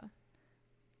 I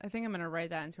think I'm going to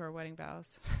write that into our wedding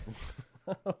vows.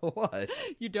 What?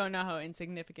 You don't know how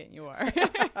insignificant you are.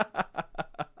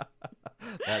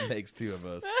 That makes two of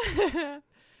us.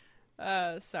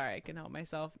 Sorry, I can help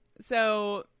myself.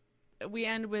 So we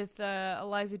end with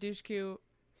Eliza Dushku.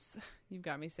 You've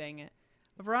got me saying it.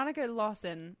 Veronica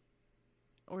Lawson.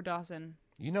 Or Dawson.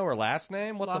 You know her last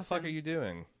name? What Lawson. the fuck are you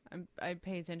doing? I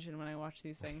pay attention when I watch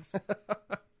these things.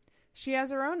 She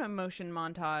has her own emotion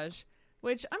montage,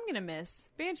 which I'm going to miss.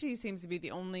 Banshee seems to be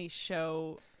the only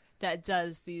show that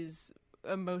does these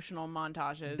emotional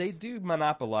montages. They do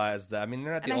monopolize that. I mean,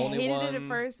 they're not the and only one. I hated it at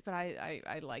first, but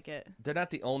I like it. They're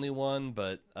not the only one,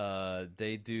 but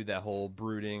they do that whole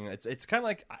brooding. It's kind of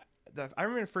like I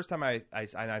remember the first time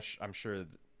I'm sure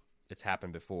it's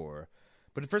happened before,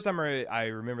 but the first time I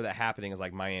remember that happening is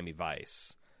like Miami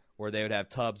Vice, where they would have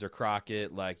Tubbs or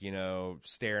Crockett, like, you know,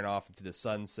 staring off into the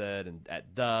sunset and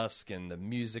at dusk, and the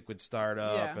music would start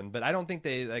up. Yeah. But I don't think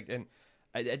they like, and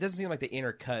it doesn't seem like they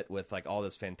intercut with like all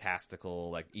this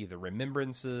fantastical, like either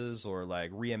remembrances or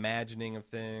like reimagining of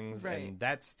things. Right. And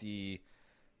that's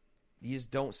you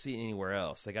just don't see it anywhere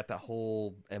else. They got that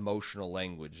whole emotional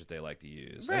language that they like to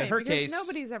use. Right, and in her because case,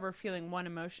 nobody's ever feeling one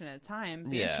emotion at a time.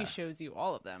 Banshee Yeah. shows you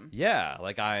all of them. yeah,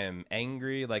 like I am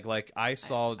angry. Like I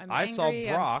saw I'm I saw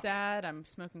angry, Brock. I'm sad, I'm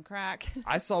smoking crack.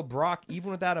 I saw Brock, even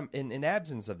without him, in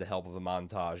absence of the help of a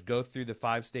montage, go through the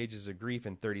 5 stages of grief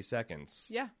in 30 seconds.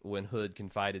 Yeah. When Hood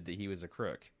confided that he was a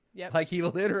crook. Yep. Like, he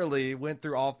literally went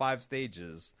through all 5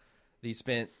 stages. He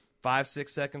spent 5-6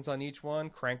 seconds on each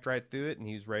one, cranked right through it, and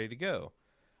he was ready to go.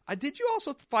 Did you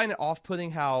also find it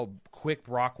off-putting how quick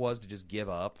Brock was to just give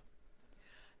up?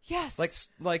 Yes.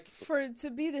 Like to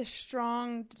be this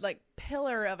strong like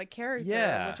pillar of a character,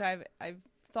 Yeah. which I've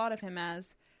thought of him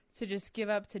as, to just give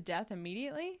up to death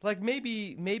immediately. Like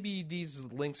maybe these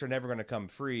links are never going to come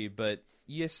free, but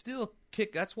you still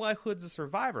kick. That's why Hood's a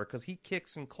survivor, because he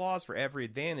kicks and claws for every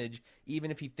advantage, even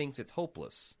if he thinks it's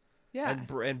hopeless. Yeah.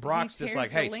 And Brock's He just tears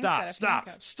like, the hey, links out stop. of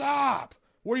handcuffs.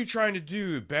 What are you trying to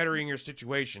do, bettering your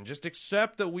situation? Just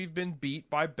accept that we've been beat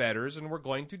by betters and we're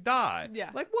going to die.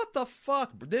 Yeah. Like, what the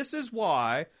fuck? This is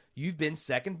why you've been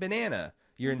second banana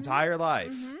your entire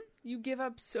life. Mm-hmm. You give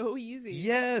up so easy.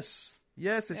 Yes.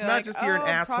 It's You're not like, just you're an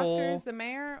asshole. Proctor's the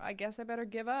mayor. I guess I better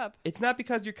give up. It's not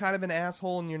because you're kind of an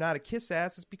asshole and you're not a kiss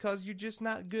ass. It's because you're just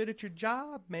not good at your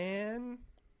job, man.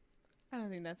 I don't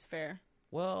think that's fair.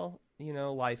 Well, you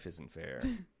know, life isn't fair.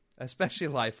 Especially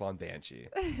life on Banshee.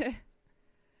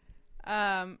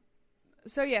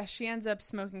 So yeah, she ends up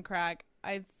smoking crack.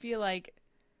 I feel like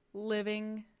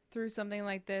living through something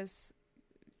like this,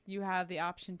 you have the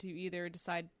option to either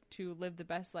decide to live the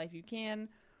best life you can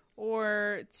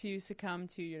or to succumb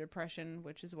to your depression,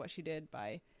 which is what she did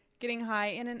by getting high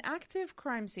in an active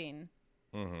crime scene.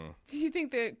 Mm-hmm. Do you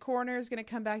think the coroner is going to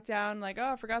come back down like,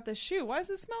 oh, I forgot the shoe. Why does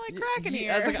it smell like crack in here?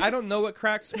 I was like, I don't know what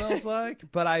crack smells like,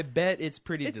 but I bet it's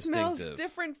pretty it distinctive. smells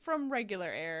different from regular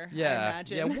air, I Yeah.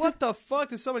 imagine. Yeah. What the fuck?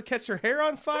 Did someone catch her hair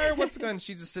on fire? What's going on?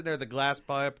 She's just sitting there with a glass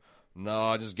pipe.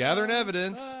 No, just gathering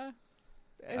evidence.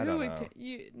 I don't know.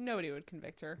 Nobody would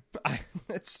convict her.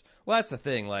 That's the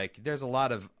thing. Like, there's a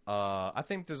lot of, I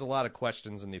think there's a lot of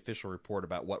questions in the official report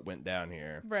about what went down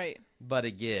here. Right. But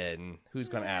again, who's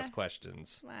going to ask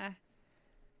questions?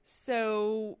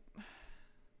 So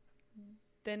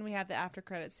then we have the after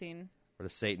credit scene. Where the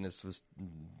Satanist was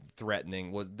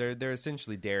threatening. They're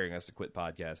essentially daring us to quit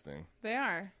podcasting. They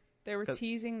are. They were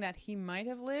teasing that he might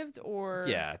have lived, or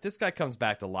yeah, this guy comes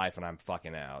back to life and I'm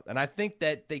fucking out. And I think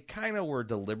that they kind of were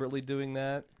deliberately doing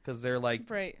that because they're like,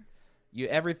 right.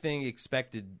 Everything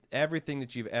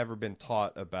that you've ever been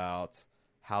taught about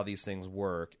how these things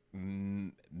work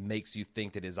makes you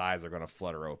think that his eyes are going to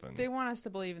flutter open. They want us to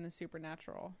believe in the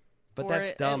supernatural, but or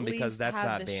that's dumb at because least that's have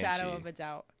not the Banshee. shadow of a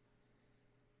doubt.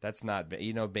 That's not,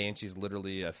 Banshee's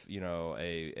literally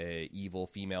a evil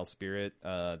female spirit.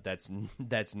 That's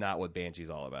not what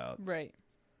Banshee's all about. Right.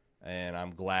 And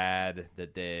I'm glad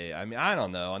that I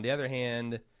don't know. On the other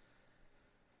hand,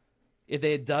 if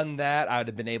they had done that, I would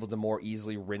have been able to more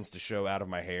easily rinse the show out of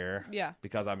my hair. Yeah.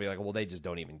 Because I'd be like, well, they just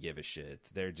don't even give a shit.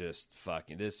 They're just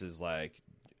fucking, this is like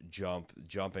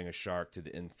jumping a shark to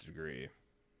the nth degree.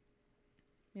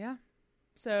 Yeah.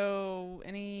 So,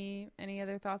 any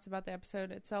other thoughts about the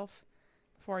episode itself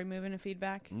before we move into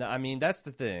feedback? No, I mean, that's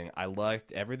the thing. I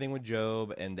liked everything with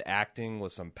Job, and the acting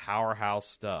was some powerhouse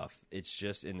stuff. It's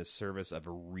just in the service of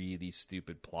a really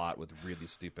stupid plot with really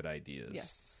stupid ideas.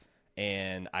 Yes.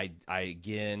 And I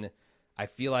I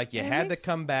feel like you It had makes- to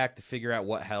come back to figure out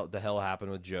what the hell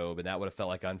happened with Job, and that would have felt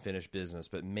like unfinished business.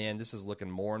 But man, this is looking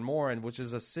more and more, and which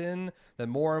is a sin that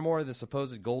more and more of the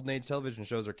supposed golden age television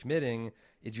shows are committing.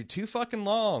 Is you're too fucking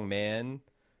long, man.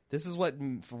 This is what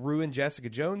ruined Jessica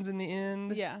Jones in the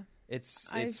end. Yeah.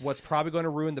 It's I've- what's probably going to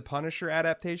ruin the Punisher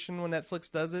adaptation when Netflix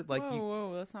does it. Like,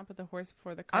 whoa, let's not put the horse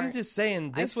before the cart. I'm just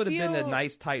saying, this I would have been a feel-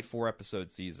 nice, tight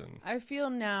 4-episode season. I feel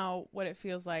now what it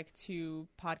feels like to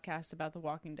podcast about The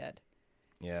Walking Dead.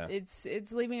 Yeah.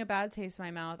 It's leaving a bad taste in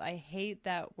my mouth. I hate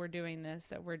that we're doing this,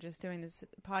 that we're just doing this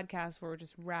podcast where we're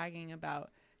just ragging about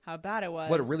how bad it was.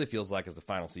 What it really feels like is the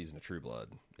final season of True Blood.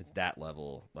 It's that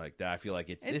level. Like, that. I feel like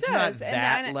it's It not does, and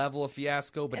that that- level of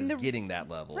fiasco, but and it's getting that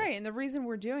level. Right, and the reason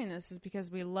we're doing this is because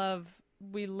we love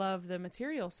the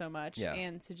material so much, Yeah.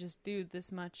 and to just do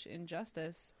this much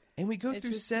injustice. And we go It's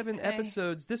through just- 7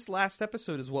 episodes. This last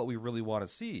episode is what we really want to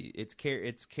see. It's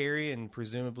Carrie and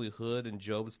presumably Hood and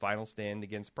Job's final stand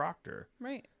against Proctor.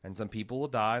 Right. And some people will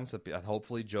die, and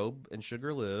hopefully Job and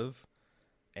Sugar live.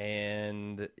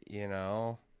 And,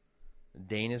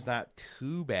 Dana's not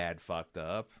too bad fucked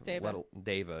up. Dava.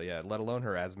 Dava, yeah. Let alone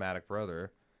her asthmatic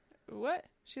brother. What?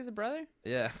 She has a brother?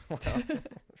 Yeah, well,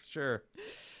 sure.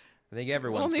 I think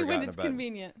everyone's Only forgotten when it's about it.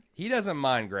 convenient. He doesn't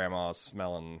mind Grandma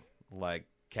smelling like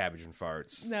cabbage and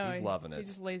farts. No, He's loving He it.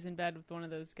 just lays in bed with one of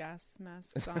those gas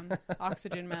masks on,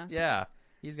 oxygen masks. Yeah,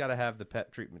 he's got to have the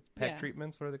pet treatment. Yeah.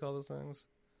 Treatments. What do they call those things?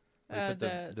 Where you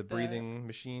put the breathing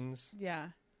machines.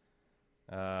 Yeah.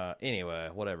 Anyway,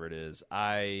 whatever it is,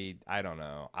 I don't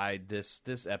know.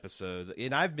 This episode,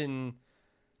 and I've been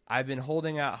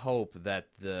holding out hope that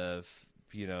the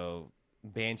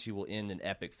Banshee will end in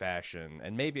epic fashion,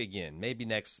 and maybe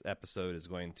next episode is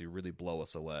going to really blow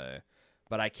us away.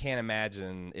 But I can't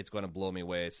imagine it's going to blow me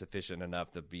away sufficient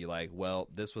enough to be like, well,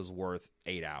 this was worth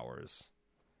 8 hours.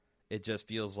 It just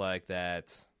feels like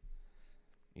that.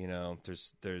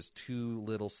 There's too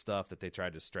little stuff that they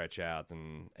tried to stretch out,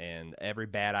 and every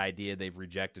bad idea they've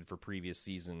rejected for previous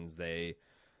seasons, they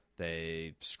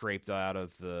scraped out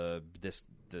of the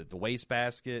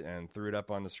wastebasket and threw it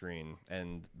up on the screen,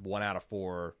 and 1 out of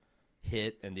 4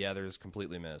 hit, and the others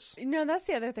completely miss. No, that's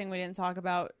the other thing we didn't talk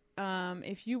about.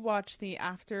 If you watch the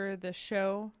after the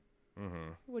show,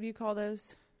 what do you call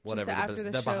those? Whatever, Just after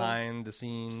the show. behind the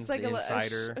scenes, Just like the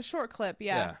insider. a short clip,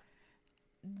 yeah.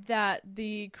 That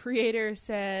the creator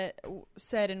said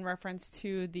in reference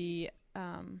to the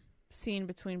scene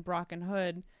between Brock and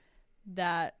Hood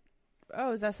that,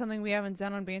 oh, is that something we haven't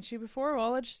done on Banshee before? Well,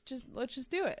 let's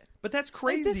just do it. But that's Like,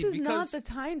 crazy. this is because, not the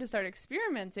time to start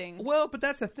experimenting. Well, but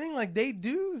that's the thing. Like,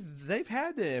 they've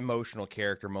had the emotional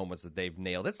character moments that they've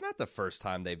nailed. It's not the first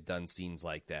time they've done scenes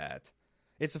like that.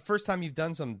 It's the first time you've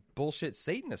done some bullshit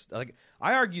Satanist. Like,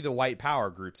 I argue the white power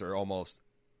groups are almost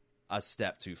a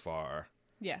step too far.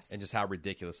 Yes. And just how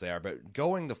ridiculous they are. But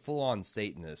going the full-on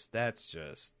Satanist, that's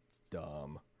just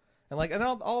dumb. And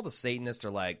all the Satanists are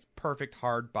like perfect,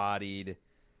 hard-bodied,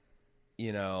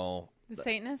 the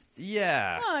Satanists?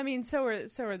 Yeah. Well, I mean, so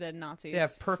are the Nazis. Yeah,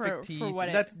 perfect teeth. For what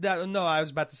No, I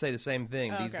was about to say the same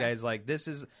thing. Oh, These okay.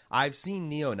 guys, I've seen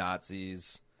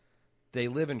neo-Nazis. They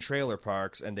live in trailer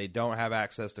parks and they don't have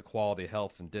access to quality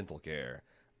health and dental care.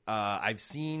 I've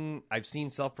seen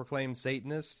self-proclaimed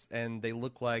Satanists, and they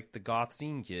look like the goth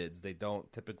scene kids. They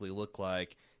don't typically look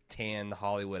like tan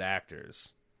Hollywood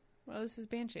actors. Well, this is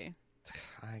Banshee.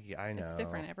 I know. It's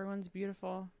different. Everyone's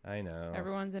beautiful. I know.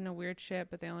 Everyone's in a weird ship,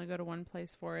 but they only go to one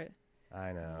place for it.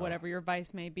 I know. Whatever your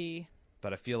vice may be.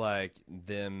 But I feel like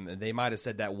they might have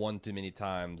said that one too many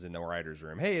times in the writer's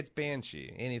room. Hey, it's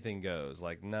Banshee. Anything goes.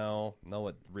 Like, no,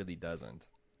 it really doesn't.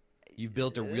 You've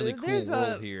built a really cool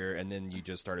world here, and then you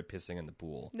just started pissing in the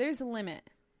pool. There's a limit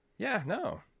Yeah,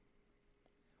 no.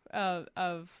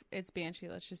 of it's Banshee.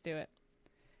 Let's just do it.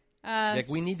 Like,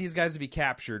 we need these guys to be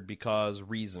captured because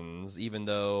reasons, even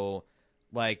though,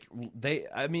 like,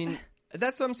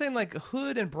 that's what I'm saying. Like,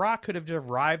 Hood and Brock could have just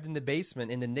arrived in the basement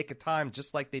in the nick of time,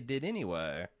 just like they did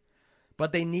anyway.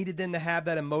 But they needed them to have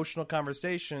that emotional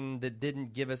conversation that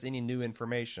didn't give us any new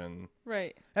information.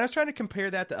 Right. And I was trying to compare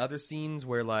that to other scenes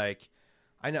where, like,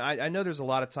 I know there's a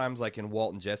lot of times, like in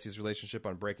Walt and Jesse's relationship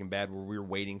on Breaking Bad, where we were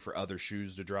waiting for other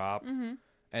shoes to drop. Mm-hmm.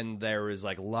 And there was,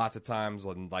 like, lots of times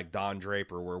when, like, Don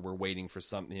Draper, where we're waiting for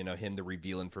something, him to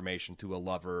reveal information to a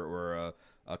lover or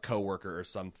a coworker or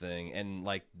something. And,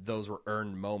 like, those were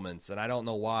earned moments. And I don't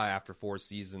know why, after 4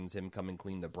 seasons, him coming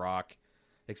clean to Brock.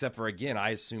 Except for, again, I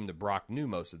assumed that Brock knew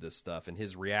most of this stuff. And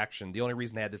his reaction, the only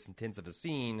reason they had this intense of a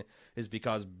scene is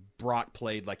because Brock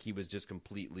played like he was just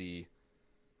completely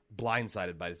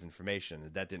blindsided by this information.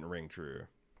 That didn't ring true.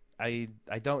 I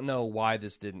don't know why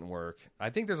this didn't work. I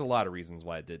think there's a lot of reasons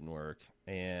why it didn't work.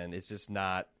 and it's just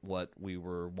not what we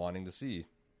were wanting to see.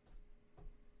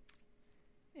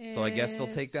 So I guess they'll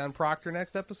take down Proctor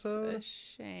next episode? A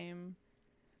shame.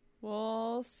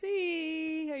 We'll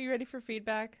see. Are you ready for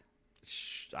feedback?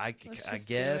 I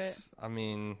guess. I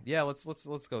mean, yeah, let's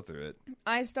go through it.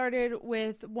 I started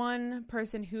with one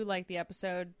person who liked the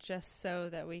episode just so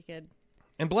that we could.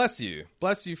 And bless you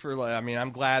for. I mean,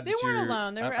 I'm glad they that weren't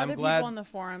alone. There were other people on the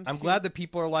forums. I'm glad that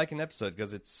people are liking the episode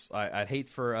because it's. I'd hate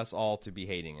for us all to be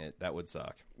hating it. That would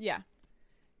suck. Yeah.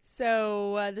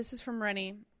 So this is from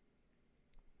Rennie.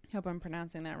 Hope I'm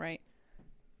pronouncing that right.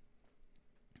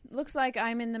 Looks like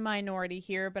I'm in the minority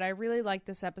here, but I really liked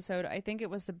this episode. I think it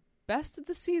was the best of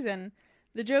the season.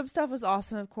 The Job stuff was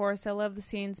awesome, of course. I love the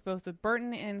scenes both with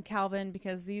Burton and Calvin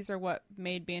because these are what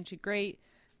made Banshee great.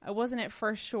 I wasn't at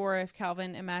first sure if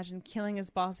Calvin imagined killing his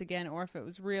boss again or if it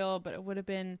was real, but it would have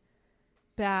been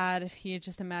bad if he had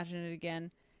just imagined it again.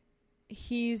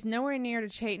 He's nowhere near to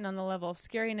Chayton on the level of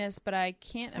scariness, but I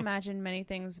can't imagine many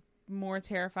things more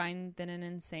terrifying than an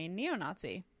insane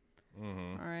neo-Nazi.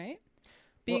 Mm-hmm. All right.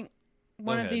 Being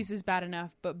one of these is bad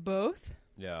enough, but both?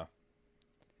 Yeah.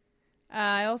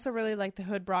 I also really liked the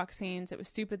Hood Brock scenes. It was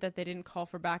stupid that they didn't call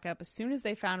for backup as soon as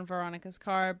they found Veronica's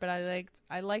car, but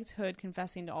I liked Hood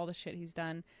confessing to all the shit he's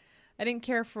done. I didn't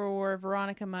care for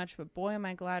Veronica much, but boy am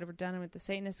I glad we're done with the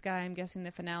Satanist guy. I'm guessing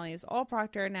the finale is all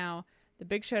Proctor now. The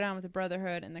big showdown with the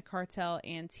Brotherhood and the Cartel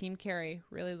and Team Carey.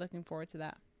 Really looking forward to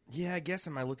that. Yeah, I guess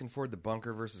am I looking forward to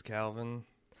Bunker versus Calvin?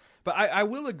 But I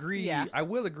will agree. Yeah. I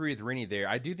will agree with Rennie there.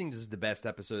 I do think this is the best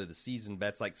episode of the season. But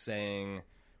that's like saying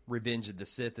Revenge of the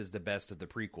Sith is the best of the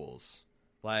prequels.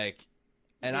 Like,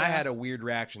 and I had a weird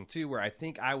reaction too, where I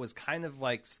think I was kind of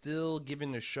like still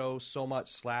giving the show so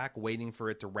much slack, waiting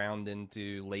for it to round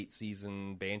into late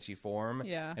season Banshee form.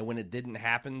 Yeah. And when it didn't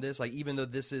happen, even though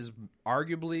this is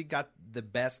arguably got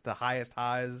the highest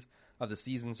highs of the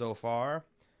season so far,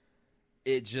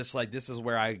 it just like this is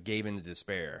where I gave into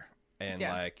despair. And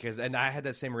and I had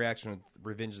that same reaction with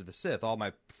Revenge of the Sith. All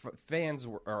my fans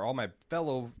or all my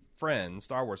fellow friends,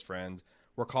 Star Wars friends,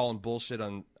 were calling bullshit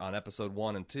on episode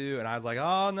 1 and 2, and I was like,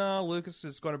 "Oh no, Lucas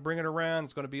is going to bring it around.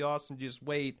 It's going to be awesome. Just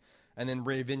wait." And then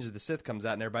Revenge of the Sith comes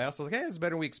out, and everybody else is like, "Hey, it's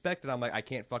better than we expected." I'm like, I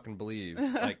can't fucking believe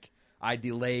like I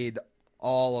delayed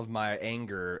all of my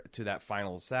anger to that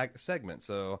final segment.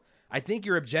 So I think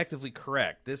you're objectively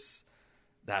correct.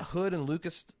 That Hood and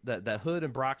Lucas, that Hood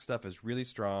and Brock stuff is really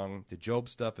strong. The Job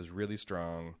stuff is really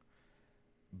strong.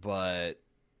 But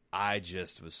I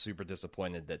just was super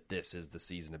disappointed that this is the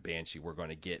season of Banshee we're going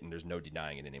to get, and there's no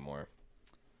denying it anymore.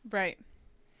 Right.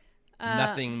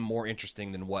 Nothing more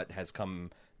interesting than what has come.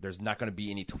 There's not going to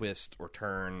be any twist or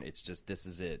turn. It's just, this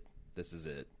is it. This is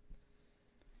it.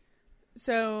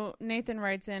 So Nathan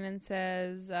writes in and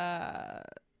says...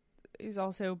 he's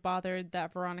also bothered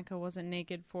that Veronica wasn't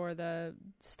naked for the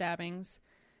stabbings.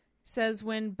 Says,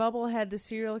 when Bubblehead, the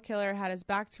serial killer, had his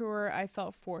back to her, I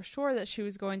felt for sure that she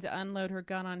was going to unload her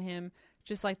gun on him,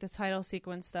 just like the title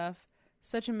sequence stuff.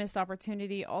 Such a missed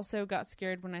opportunity. Also got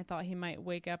scared when I thought he might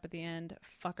wake up at the end.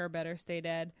 Fucker better stay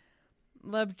dead.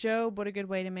 Love Job. What a good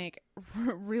way to make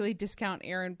really discount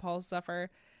Aaron Paul suffer.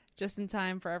 Just in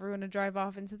time for everyone to drive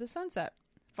off into the sunset.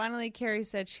 Finally, Carrie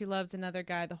said she loved another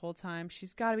guy the whole time.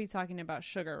 She's got to be talking about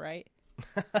Sugar, right?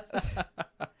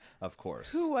 Of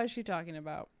course. Who was she talking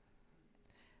about?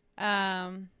 So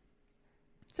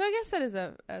I guess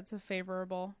that's a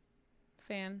favorable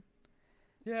fan.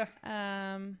 Yeah.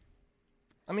 I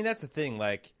mean, that's the thing.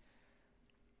 Like,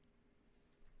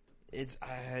 it's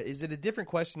is it a different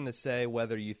question to say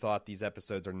whether you thought these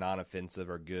episodes are non-offensive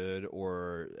or good,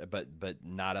 or but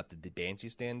not up to the Banshee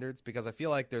standards? Because I feel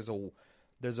like there's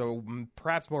a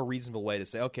perhaps more reasonable way to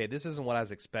say, okay, this isn't what I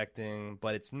was expecting,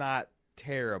 but it's not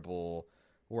terrible.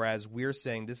 Whereas we're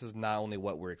saying this is not only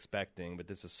what we're expecting, but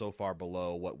this is so far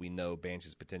below what we know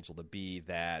Banshee's potential to be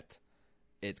that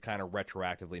it's kind of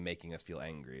retroactively making us feel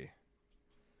angry.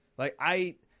 Like,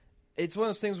 it's one of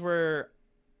those things where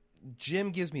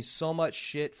Jim gives me so much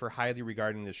shit for highly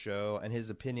regarding the show, and his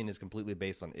opinion is completely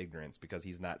based on ignorance because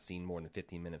he's not seen more than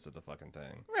 15 minutes of the fucking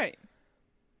thing. Right.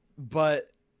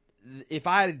 But if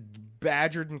I had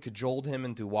badgered and cajoled him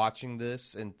into watching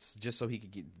this, and just so he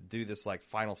could do this like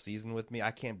final season with me, I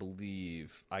can't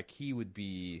believe like he would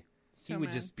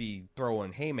just be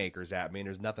throwing haymakers at me, and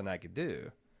there's nothing I could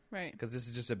do. Right. Because this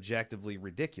is just objectively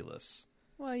ridiculous.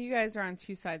 Well, you guys are on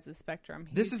two sides of the spectrum.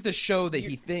 This is the show that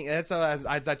he thinks. That's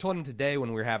I told him today when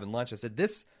we were having lunch. I said,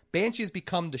 "This Banshee has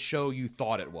become the show you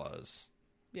thought it was."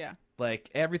 Yeah.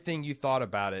 Like everything you thought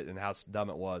about it and how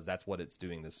dumb it was. That's what it's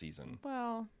doing this season.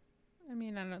 Well, I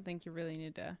mean, I don't think you really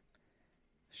need to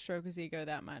stroke his ego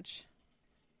that much.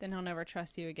 Then he'll never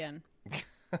trust you again.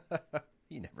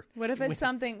 He never. What if it's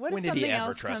something? What if when did he something ever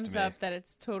else trust comes me? up that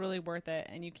it's totally worth it,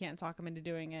 and you can't talk him into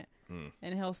doing it?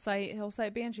 And he'll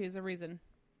cite Banshee as a reason.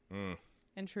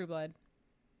 And True Blood.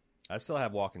 I still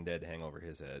have Walking Dead to hang over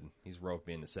his head. He's roped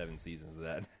me into 7 seasons of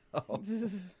that.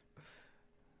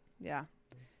 Yeah.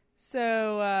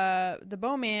 So the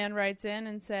Bowman writes in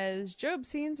and says, Job's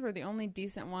scenes were the only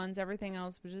decent ones. Everything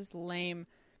else was just lame.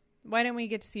 Why didn't we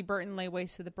get to see Burton lay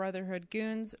waste to the Brotherhood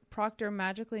goons? Proctor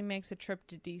magically makes a trip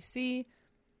to D.C.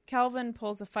 Calvin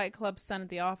pulls a Fight Club stunt at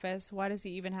the office. Why does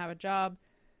he even have a job?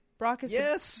 Brock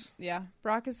is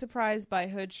Brock is surprised by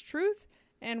Hood's truth.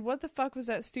 And what the fuck was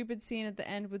that stupid scene at the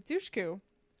end with Dushku?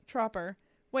 Tropper.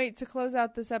 Wait, to close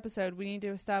out this episode, we need to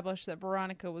establish that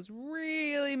Veronica was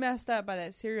really messed up by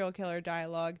that serial killer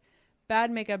dialogue. Bad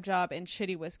makeup job and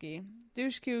shitty whiskey.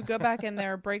 Dushku, go back in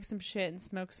there, break some shit, and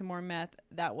smoke some more meth.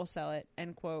 That will sell it.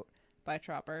 End quote by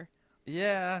Tropper.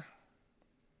 Yeah.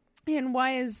 And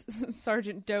why is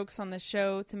Sergeant Dokes on the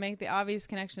show? To make the obvious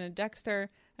connection to Dexter.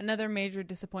 Another major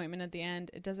disappointment at the end.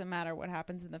 It doesn't matter what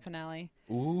happens in the finale.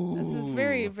 Ooh. This is a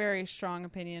very, very strong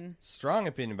opinion. Strong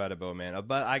opinion about a Bowman.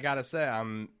 But I gotta say,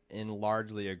 I'm in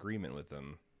largely agreement with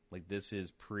them. Like, this is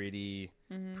pretty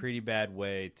bad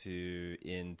way to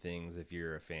end things if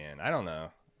you're a fan. I don't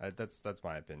know. That's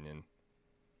my opinion.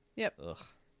 Yep. Ugh.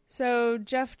 So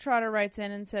Jeff Trotter writes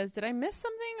in and says, did I miss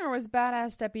something, or was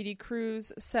badass Deputy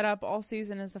Cruz set up all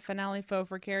season as the finale foe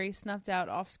for Carrie snuffed out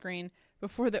off screen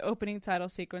before the opening title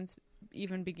sequence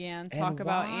even began? Talk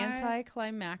about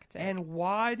anticlimactic. And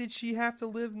why did she have to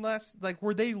live less? Like,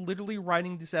 were they literally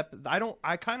writing this episode?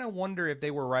 I kind of wonder if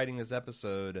they were writing this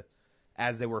episode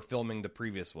as they were filming the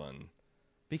previous one.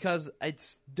 Because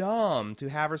it's dumb to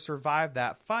have her survive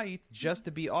that fight just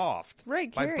to be offed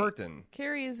by Burton.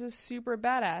 Carrie is a super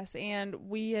badass, and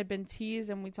we had been teased,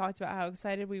 and we talked about how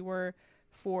excited we were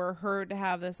for her to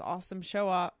have this awesome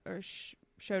showdown.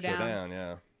 Showdown,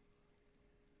 yeah.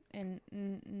 And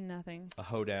nothing. A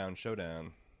hoedown,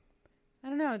 showdown. I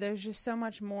don't know. There's just so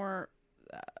much more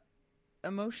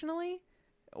emotionally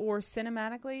or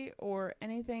cinematically or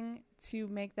anything to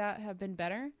make that have been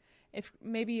better.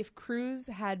 If Cruz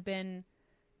had been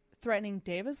threatening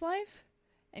Dava's life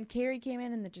and Carrie came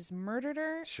in and just murdered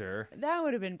her, sure, that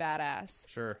would have been badass.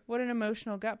 Sure. What an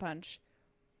emotional gut punch.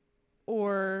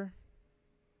 Or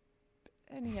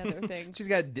any other thing. She's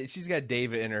got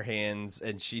Dava in her hands,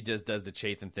 and she just does the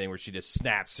Chafin thing where she just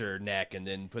snaps her neck and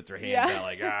then puts her hands out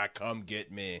like, come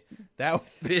get me. That would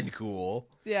have been cool.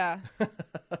 Yeah.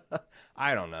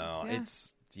 I don't know. Yeah.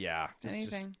 It's... Yeah,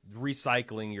 just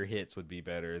recycling your hits would be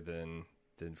better than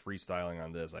freestyling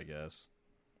on this, I guess.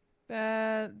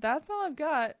 That's all I've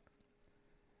got.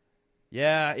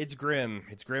 Yeah, it's grim.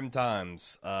 It's grim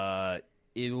times.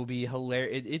 It will be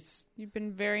hilarious. You've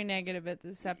been very negative at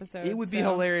this episode. It would be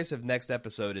hilarious if next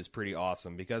episode is pretty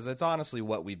awesome, because it's honestly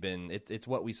what we've been. It's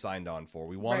what we signed on for.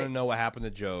 We want to know what happened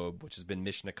to Job, which has been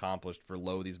mission accomplished for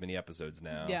these many episodes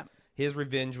now. Yeah, his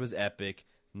revenge was epic.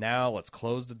 Now let's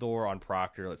close the door on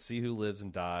Proctor. Let's see who lives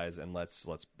and dies, and let's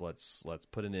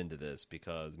put an end to this,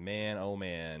 because man, oh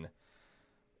man,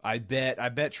 I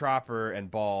bet Tropper and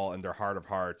Ball in their heart of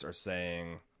hearts are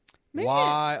saying,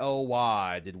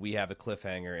 why did we have a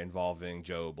cliffhanger involving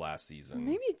Job last season?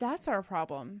 Maybe that's our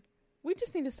problem. We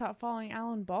just need to stop following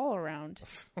Alan Ball around.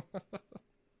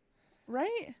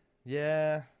 Right?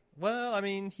 Yeah. Well, I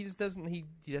mean, he doesn't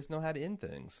know how to end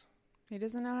things. He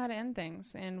doesn't know how to end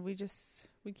things, and we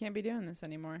can't be doing this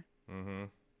anymore. Mm-hmm.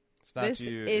 It's not this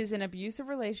you. Is an abusive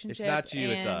relationship. It's not you,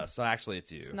 it's us. So actually, it's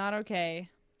you. It's not okay.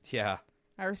 Yeah.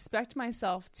 I respect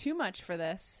myself too much for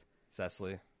this.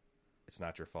 Cecily, it's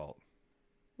not your fault.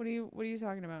 What are you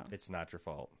talking about? It's not your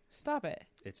fault. Stop it.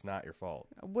 It's not your fault.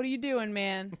 What are you doing,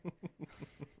 man?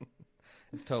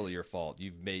 It's totally your fault.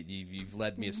 You've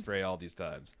led me astray all these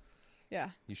times.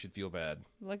 Yeah. You should feel bad.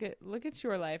 Look at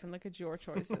your life and look at your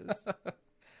choices.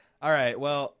 All right.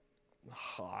 Well,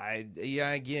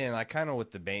 again, I kind of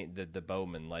with the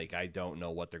Bowman, like, I don't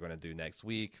know what they're going to do next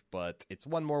week, but it's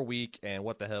one more week, and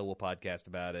what the hell, we'll podcast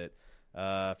about it.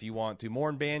 If you want to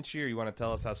mourn Banshee, or you want to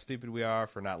tell us how stupid we are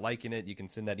for not liking it, you can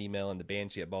send that email into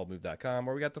banshee@baldmove.com,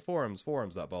 or we got the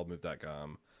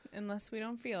forums.baldmove.com. Unless we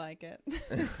don't feel like it.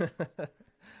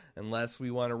 Unless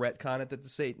we want to retcon it that the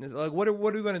Satanist... Like, what are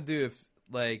we going to do if,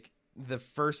 like, the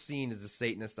first scene is the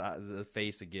Satanist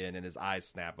face again and his eyes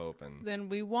snap open? Then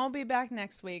we won't be back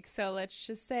next week, so let's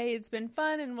just say it's been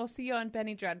fun, and we'll see you on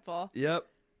Penny Dreadful. Yep.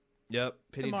 Penny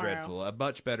tomorrow. Dreadful. A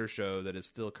much better show that is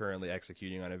still currently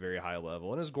executing on a very high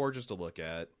level and is gorgeous to look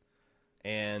at,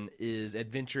 and is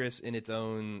adventurous in its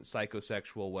own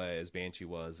psychosexual way, as Banshee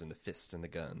was in The Fists and the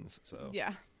Guns. So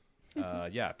yeah.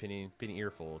 yeah, Penny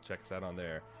Earful. Check us out on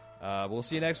there. We'll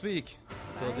see you next week.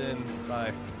 Till then,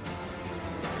 bye.